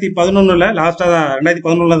 2011 லாஸ்டா தான்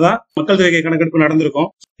 2011 தான் மக்கள் தொகை கணக்கெடுப்பு நடந்திருக்கும்.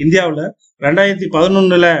 இந்தியாவுல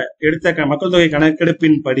 2011 எடுத்த மக்கள் தொகை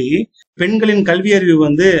கணக்கெடுப்பின் படி பெண்களின் கல்வி அறிவு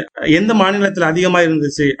எந்த மாநிலத்தில் அதிகமா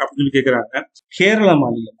இருந்துச்சு அப்படின்னு கேக்குறாங்க. கேரள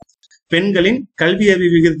மாநிலம். பெண்களின் கல்வி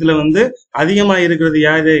அறிவு விகிதத்துல அதிகமா இருக்கிறது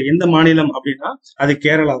யாரு, எந்த மாநிலம் அப்படின்னா அது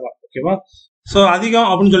கேரளா தான். ஓகேவா? சோ அதிகம்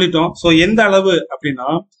அப்படின்னு சொல்லிட்டோம். சோ எந்த அளவு அப்படின்னா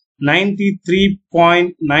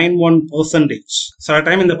 93.91%. சில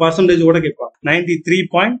டைம் இந்த பர்சன்டேஜ் கூட கேட்பாங்க.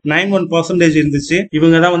 93.91% இருந்துச்சு.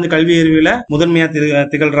 இவங்க தான் கல்வி அறிவியல முதன்மையா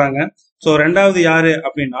திகழ்றாங்க. சோ ரெண்டாவது யாரு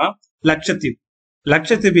அப்படின்னா லட்சத்தீப்.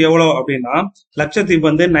 லட்சத்தீப் எவ்வளவு அப்படின்னா லட்சத்தீப்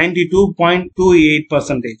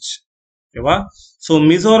 92.28%. ஓகேவா? சோ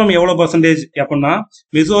மிசோரம் எவ்வளவு பர்சன்டேஜ் அப்படின்னா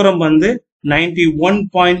மிசோரம்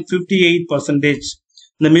 91.58%.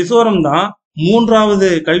 இந்த மிசோரம் தான் 3வது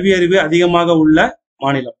கல்வி அறிவு அதிகமாக உள்ள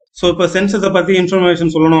மாநிலம். சோ இப்ப சென்சஸ பத்தி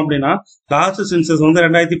இன்ஃபர்மேஷன் சொல்லணும் அப்படின்னா லாஸ்ட் சென்சஸ்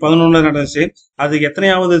 2011 நடந்துச்சு. அது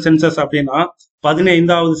எத்தனையாவது சென்சஸ் அப்படின்னா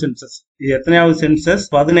 15வது சென்சஸ். இது எத்தனையாவது சென்சஸ்?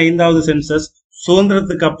 15வது சென்சஸ்.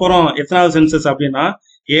 சுதந்திரத்துக்கு அப்புறம் எத்தனாவது சென்சஸ் அப்படின்னா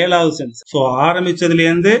 7வது சென்சஸ். சோ ஆரம்பிச்சதுல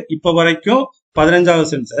இருந்து இப்ப வரைக்கும் 15வது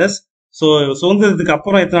சென்சஸ். சோ சுதந்திரத்துக்கு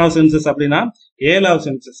அப்புறம் எத்தனாவது சென்சஸ் அப்படின்னா 7வது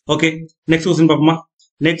சென்சஸ். ஓகே, நெக்ஸ்ட் கொஸ்டின் பார்ப்போமா?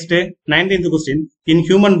 Next 19th question. In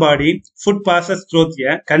human body, food passes through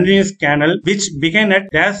a continuous canal which begin at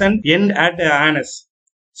dash and end at anus.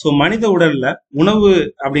 So மனித உடல்ல உணவு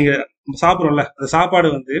அப்படிங்கிற சாப்பிடுறோம்ல, அந்த சாப்பாடு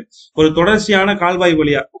ஒரு தொடர்ச்சியான கால்வாய்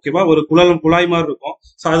வழியா, ஓகேவா, ஒரு குழாய் மாதிரி இருக்கும்.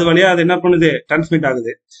 சோ அது வழியா அது என்ன பண்ணுது? டிரான்ஸ்மிட்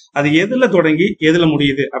ஆகுது. அது எதுல தொடங்கி எதுல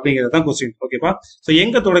முடியுது அப்படிங்கறதான் கொஸ்டின். ஓகேவா? சோ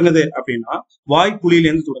எங்க தொடங்குது அப்படின்னா வாய் குழியில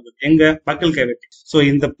இருந்து தொடங்குது. எங்க? பக்கல் கேவிட்டி. சோ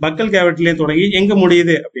இந்த பக்கல் கேவிட்டில தொடங்கி எங்க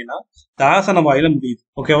முடியுது அப்படின்னா தாசன வாயில முடியுது.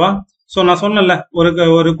 ஓகேவா? சோ நான் சொன்னல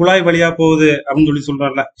ஒரு குழாய் வழியா போகுது அப்படின்னு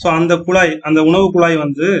சொல்றேன்ல. சோ அந்த குழாய், அந்த உணவு குழாய்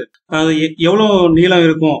எவ்வளவு நீளம்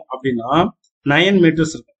இருக்கும் அப்படின்னா 9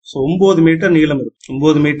 meters இருக்கும். சோ 9 மீட்டர் நீளம் இருக்கும்.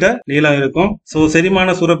 9 மீட்டர் நீளம் இருக்கும். சோ செரிமான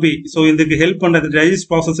சுரப்பி, சோ இதுக்கு ஹெல்ப் பண்றது, டைஜஸ்ட்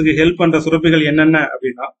ப்ராசஸ்க்கு ஹெல்ப் பண்ற சுரப்பிகள் என்னென்ன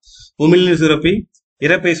அப்படின்னா உமிழ்நீர் சுரப்பி,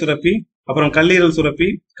 இரைப்பை சுரப்பி, அப்புறம் கல்லீரல் சுரப்பி,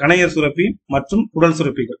 கணையர் சுரப்பி மற்றும் உடல்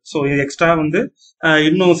சுரப்பிகள். சோ இது எக்ஸ்ட்ரா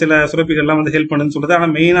இன்னும் சில சுரப்பிகள்லாம் ஹெல்ப் பண்ணுன்னு சொல்றது. ஆனா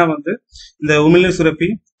மெயினா இந்த உமிழ்நீர் சுரப்பி,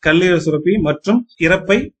 கல்லீரல் சுரப்பி மற்றும்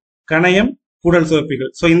இரைப்பை, கணையம், உடல்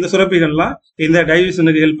சுரப்பிகள். சோ இந்த சுரப்பிகள்லாம் இந்த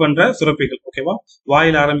டைஜஷனுக்கு ஹெல்ப் பண்ற சுரப்பிகள். ஓகேவா?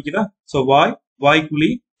 வாயில ஆரம்பிக்குதா? சோ வாய், வாய்க்குழி,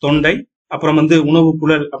 தொண்டை, அப்புறம் வந்து உணவு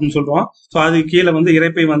குழல் அப்படின்னு சொல்றோம். ஸோ அது கீழே வந்து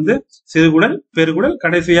இரைப்பை வந்து சிறுகுடல், பெருகுடல்,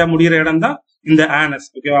 கடைசியா முடிகிற இடம் தான் இந்த ஆனஸ்.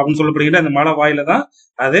 ஓகேவா? அப்படின்னு சொல்லப்படுகிற அந்த மலை வாயில தான்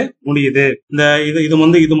அது முடியுது. இந்த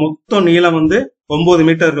இது மொத்தம் நீளம் வந்து 9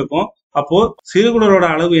 மீட்டர் இருக்கும். அப்போ சிறுகுடலோட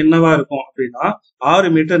அளவு என்னவா இருக்கும் அப்படின்னா 6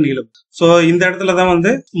 மீட்டர் நீளம். சோ இந்த இடத்துலதான்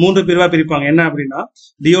வந்து 3 பிரிவா பிரிப்பாங்க. என்ன அப்படின்னா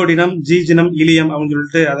டியோடினம், ஜீஜினம், இலியம் அப்படின்னு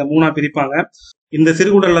சொல்லிட்டு அதை 3ஆ பிரிப்பாங்க. இந்த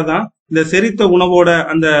சிறுகுடல்ல தான் இந்த செரித்த உணவோட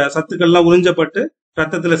அந்த சத்துக்கள்லாம் உறிஞ்சப்பட்டு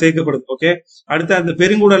ரத்தத்துல சேர்க்கப்படுது. ஓகே, அடுத்து அந்த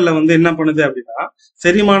பெருங்குடல்ல வந்து என்ன பண்ணுது அப்படின்னா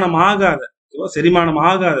செரிமானம் ஆகாத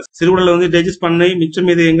சிறுகுடல்ல வந்து டைஜஸ்ட் பண்ணி மிச்சம்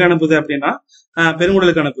மீது எங்க அனுப்புது அப்படின்னா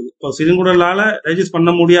பெருங்குடலுக்கு அனுப்புது. இப்போ சிறுகுடலால டைஜஸ்ட் பண்ண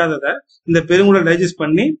முடியாதத இந்த பெருங்குடல் டைஜஸ்ட்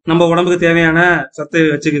பண்ணி நம்ம உடம்புக்கு தேவையான சத்தை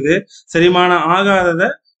வச்சுக்குது. செரிமானம் ஆகாதத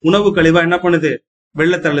உணவு கழிவா என்ன பண்ணுது,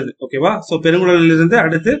 வெளில தள்ளுது. ஓகேவா? சோ பெருங்குடலில் இருந்து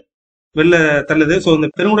அடுத்து வெளில தள்ளுது. சோ இந்த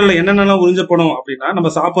பெருங்குடல்ல என்னென்னலாம் உறிஞ்சப்படும் அப்படின்னா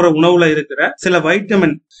நம்ம சாப்பிடுற உணவுல இருக்கிற சில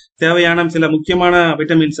வைட்டமின், தேவையான சில முக்கியமான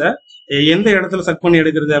வைட்டமின்ஸை எந்த இடத்துல சக் பண்ணி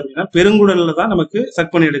எடுக்கிறது அப்படின்னா பெருங்குடல்ல தான் நமக்கு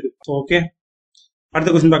சக் பண்ணி எடுக்குது. ஓகே, அடுத்த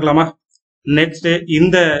கொஸ்டின் பார்க்கலாமா? நெக்ஸ்ட்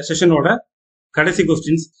இந்த செஷனோட கடைசி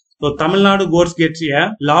questions. Tamil Nadu course gets a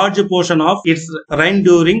large portion of its rain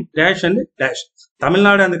during dash and dash.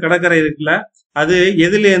 Tamil Nadu அந்த கடற்கரை இருக்குல்ல, அது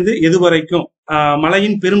எதுல இருந்து எது வரைக்கும்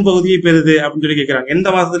மழையின் பெரும்பகுதியை பெறுது அப்படின்னு சொல்லி கேட்கிறாங்க. எந்த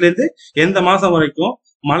மாசத்துல இருந்து எந்த மாசம் வரைக்கும்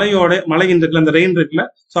மழையின் இருக்குல்ல, அந்த ரெயின் இருக்குல்ல,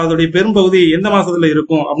 சோ அதோடைய பெரும்பகுதி எந்த மாசத்துல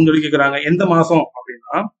இருக்கும் அப்படின்னு சொல்லி கேட்கிறாங்க. எந்த மாசம்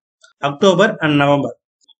அப்படின்னா அக்டோபர் அண்ட் நவம்பர்.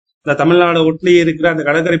 இந்த தமிழ்நாடு ஒட்டி இருக்கிற அந்த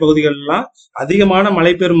கடற்கரை பகுதிகள் எல்லாம் அதிகமான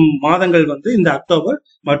மழை பெறும் மாதங்கள் வந்து இந்த அக்டோபர்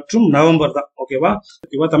மற்றும் நவம்பர் தான். ஓகேவா?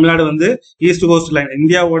 தமிழ்நாடு வந்து ஈஸ்ட் கோஸ்ட் லைன்,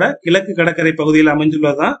 இந்தியாவோட கிழக்கு கடற்கரை பகுதியில்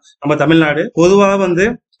அமைஞ்சுள்ளதுதான் நம்ம தமிழ்நாடு. பொதுவாக வந்து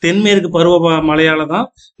தென்மேற்கு பருவ மழையால தான்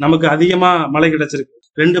நமக்கு அதிகமா மழை கிடைச்சிருக்கு.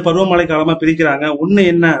 2 பருவமழை காலமா பிரிக்கிறாங்க. ஒண்ணு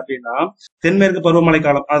என்ன அப்படின்னா தென்மேற்கு பருவமழை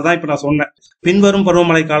காலம், அதுதான் இப்ப நான் சொன்னேன். பின்வரும்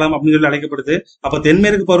பருவமழை காலம் அப்படின்னு சொல்லி அழைக்கப்படுது. அப்ப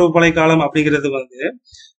தென்மேற்கு பருவமழை காலம் அப்படிங்கிறது வந்து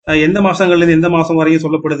எந்த மாசங்கள்ல இருந்து எந்த மாசம் வரையும்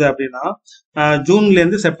சொல்லப்படுது அப்படின்னா ஜூன்ல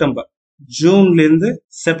இருந்து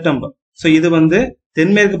செப்டம்பர். சோ இது வந்து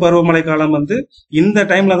தென்மேற்கு பருவமழை காலம் வந்து இந்த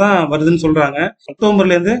டைம்ல தான் வருதுன்னு சொல்றாங்க.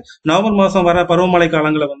 அக்டோபர்ல இருந்து நவம்பர் மாசம் வர பருவமழை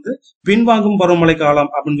காலங்களை வந்து பின்வாங்கும் பருவமழை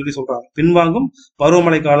காலம் அப்படின்னு சொல்லி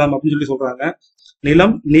சொல்றாங்க.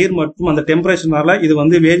 நிலம், நீர் மற்றும் அந்த டெம்பரேச்சர்னால இது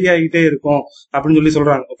வந்து வேரி ஆகிட்டே இருக்கும் அப்படின்னு சொல்லி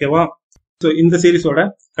சொல்றாங்க. ஓகேவா? சோ இந்த சீரிஸோட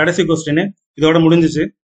கடைசி கொஸ்டின் இதோட முடிஞ்சிச்சு.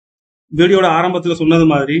 வீடியோட ஆரம்பத்துல சொன்னது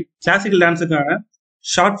மாதிரி கிளாசிக்கல் டான்ஸுக்கான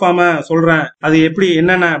ஷார்ட் ஃபார்ம சொல்றேன், அது எப்படி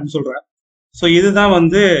என்னென்ன அப்படின்னு சொல்றேன். சோ இதுதான்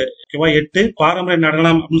வந்து ஓகேவா 8 பாரம்பரிய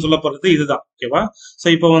நடனம் அப்படின்னு சொல்ல போறது இதுதான். ஓகேவா? சோ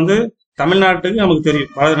இப்போ வந்து தமிழ்நாட்டுக்கு நமக்கு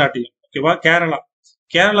தெரியும் பரதநாட்டியம். ஓகேவா?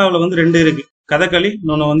 கேரளாவுல வந்து 2 இருக்கு, கதகளி,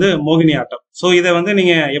 இன்னொன்னு வந்து மோகினி ஆட்டம். சோ இதை வந்து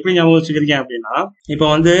நீங்க எப்படி ஞாபகம் வச்சுக்கிறீங்க அப்படின்னா இப்ப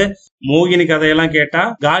வந்து மோகினி கதையெல்லாம் கேட்டா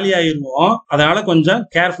காலி ஆயிருவோம், அதனால கொஞ்சம்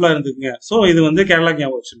கேர்ஃபுல்லா இருந்துக்குங்க. சோ இது வந்து கேரளாக்கு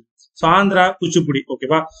ஞாபகம் வச்சுக்கோங்க. சோ ஆந்திரா குச்சிப்புடி.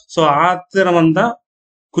 ஓகேவா? சோ ஆத்திரம் வந்தா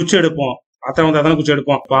குச்சி எடுப்போம்,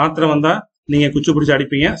 ஆத்திரம் வந்தா நீங்க குச்சி பிடிச்சி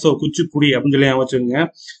அடிப்பீங்க. சோ குச்சிப்புடி அப்படின்னு சொல்லி வச்சுக்கோங்க.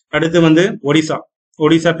 அடுத்து வந்து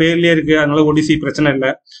ஒடிசா பேர்லயே இருக்கு, அதனால ஒடிசி பிரச்சனை இல்ல.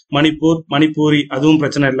 மணிப்பூரி அதுவும்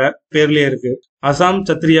பிரச்சனை இல்ல, பேர்லயே இருக்கு. அசாம்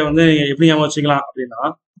சத்திரியா வந்து எப்படி ஞாபகம் வச்சுக்கலாம் அப்படின்னா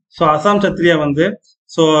சோ அசாம் சத்திரியா வந்து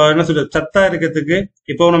சோ என்ன சொல்றது, சத்தா இருக்கிறதுக்கு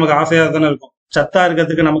இப்போ நமக்கு ஆசையா தானே இருக்கும், சத்தா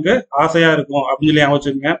இருக்கிறதுக்கு நமக்கு ஆசையா இருக்கும் அப்படின்னு சொல்லி ஞாபகம்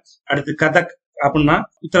வச்சுக்கோங்க. அடுத்து கதக் அப்படின்னா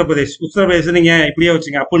உத்தரப்பிரதேஷ் நீங்க இப்படியே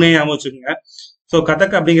வச்சுங்க, அப்படின்னு ஞாபகம் வச்சுக்கோங்க. சோ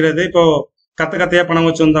கதக் அப்படிங்கிறது இப்போ கத்தையா பணம்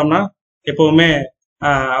வச்சிருந்தோம்னா எப்பவுமே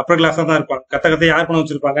அப்பர் கிளாஸா தான் இருப்பாங்க. கத்தையா யார் பணம்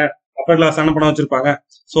வச்சிருப்பாங்க, அப்பர் கிளாஸ் ஆன பணம் வச்சிருப்பாங்க.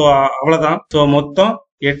 சோ அவ்வளவுதான். சோ மொத்தம்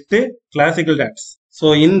 8 கிளாசிக்கல் டான்ஸ். சோ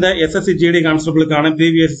இந்த SSC GD கான்ஸ்டபிளுக்கான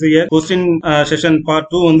previous year question session part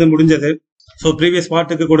 2 வந்து முடிஞ்சது. சோ ப்ரீவியஸ்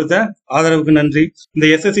பார்ட்டுக்கு கொடுத்த ஆதரவுக்கு நன்றி. இந்த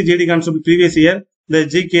SSC GD constable previous year இந்த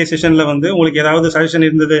ஜிகே செஷன்ல வந்து உங்களுக்கு ஏதாவது சஜஷன்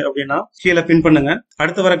இருந்தது அப்படின்னா கீழே பின் பண்ணுங்க.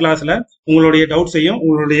 அடுத்த வர கிளாஸ்ல உங்களுடைய டவுட்ஸையும்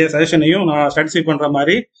உங்களுடைய சஜஷனையும் நான் சாட்டிஸ்ஃபை பண்ற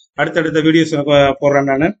மாதிரி அடுத்தடுத்த வீடியோஸ் போடுறேன்.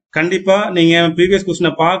 நான் கண்டிப்பா நீங்க ப்ரீவியஸ்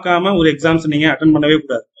கொஸ்டினை பார்க்காம ஒரு எக்ஸாம்ஸ் நீங்க அட்டன் பண்ணவே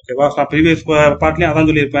கூடாது. ஓகேவா? நான் ப்ரீவியஸ் பார்ட்லயும் அதான்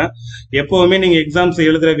சொல்லியிருப்பேன். எப்பவுமே நீங்க எக்ஸாம்ஸ்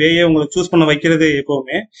எழுதுற வேயே உங்களுக்கு சூஸ் பண்ண வைக்கிறது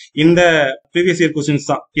எப்பவுமே இந்த ப்ரீவியஸ் இயர் கொஸ்டின்ஸ்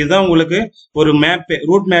தான். இதுதான் உங்களுக்கு ஒரு மேப்பே,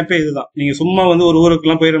 ரூட் மேப்பே இதுதான். நீங்க சும்மா வந்து ஒரு ஊருக்கு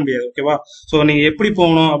எல்லாம் போயிட முடியாது. ஓகேவா? சோ நீங்க எப்படி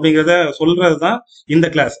போகணும் அப்படிங்கறத சொல்றதுதான் இந்த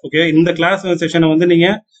கிளாஸ். ஓகே, இந்த கிளாஸ் செஷனை வந்து நீங்க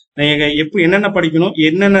எப்படி என்னென்ன படிக்கணும்,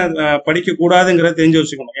 என்னென்ன படிக்க கூடாதுங்கிறத தெரிஞ்சு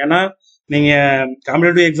வச்சுக்கணும். ஏன்னா நீங்க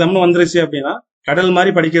காம்படிட்டிவ் எக்ஸாம்னு வந்துருச்சு அப்படின்னா கடல்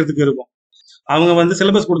மாதிரி படிக்கிறதுக்கு இருக்கும். அவங்க வந்து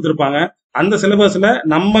சிலபஸ் கொடுத்திருப்பாங்க, அந்த சிலபஸ்ல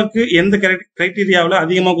நமக்கு எந்த கிரைட்டீரியாவில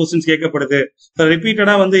அதிகமா கொஸ்டின்ஸ் கேட்கப்படுது,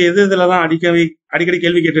 ரிப்பீட்டடா வந்து எது இதுலதான் அடிக்கடி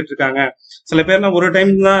கேள்வி கேட்டுட்டு இருக்காங்க. சில பேர்லாம் ஒரு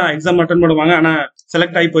டைம் தான் எக்ஸாம் அட்டன் பண்ணுவாங்க, ஆனா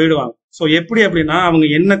செலக்ட் ஆகி போயிடுவாங்க. சோ எப்படி அப்படின்னா அவங்க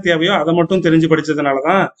என்ன தேவையோ அதை மட்டும் தெரிஞ்சு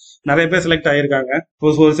படிச்சதுனாலதான் நிறைய பேர் செலக்ட் ஆயிருக்காங்க.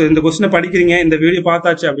 இந்த கொஸ்டினை படிக்கிறீங்க, இந்த வீடியோ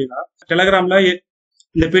பார்த்தாச்சு அப்படின்னா டெலகிராம்ல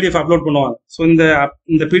இந்த பிடிஎஃப் அப்லோட் பண்ணுவாங்க. சோ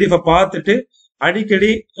இந்த பிடிஎஃப் பார்த்துட்டு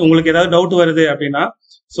அடிக்கடி உங்களுக்கு ஏதாவது டவுட் வருது அப்படின்னா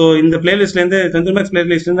ஸோ இந்த பிளேலிஸ்ட்ல இருந்து சந்துரு மேக்ஸ்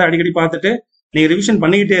பிளேலிஸ்ட்ல இருந்து அடிக்கடி பார்த்துட்டு நீங்க ரிவிஷன்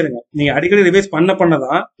பண்ணிக்கிட்டே இருங்க. நீங்க அடிக்கடி ரிவைஸ்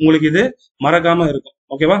பண்ணதான் உங்களுக்கு இது மறக்காம இருக்கும்.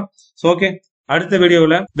 ஓகேவா? ஸோ ஓகே, அடுத்த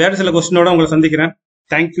வீடியோவில் வேற சில கொஸ்டினோட உங்களை சந்திக்கிறேன்.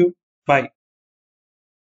 தேங்க்யூ, பாய்.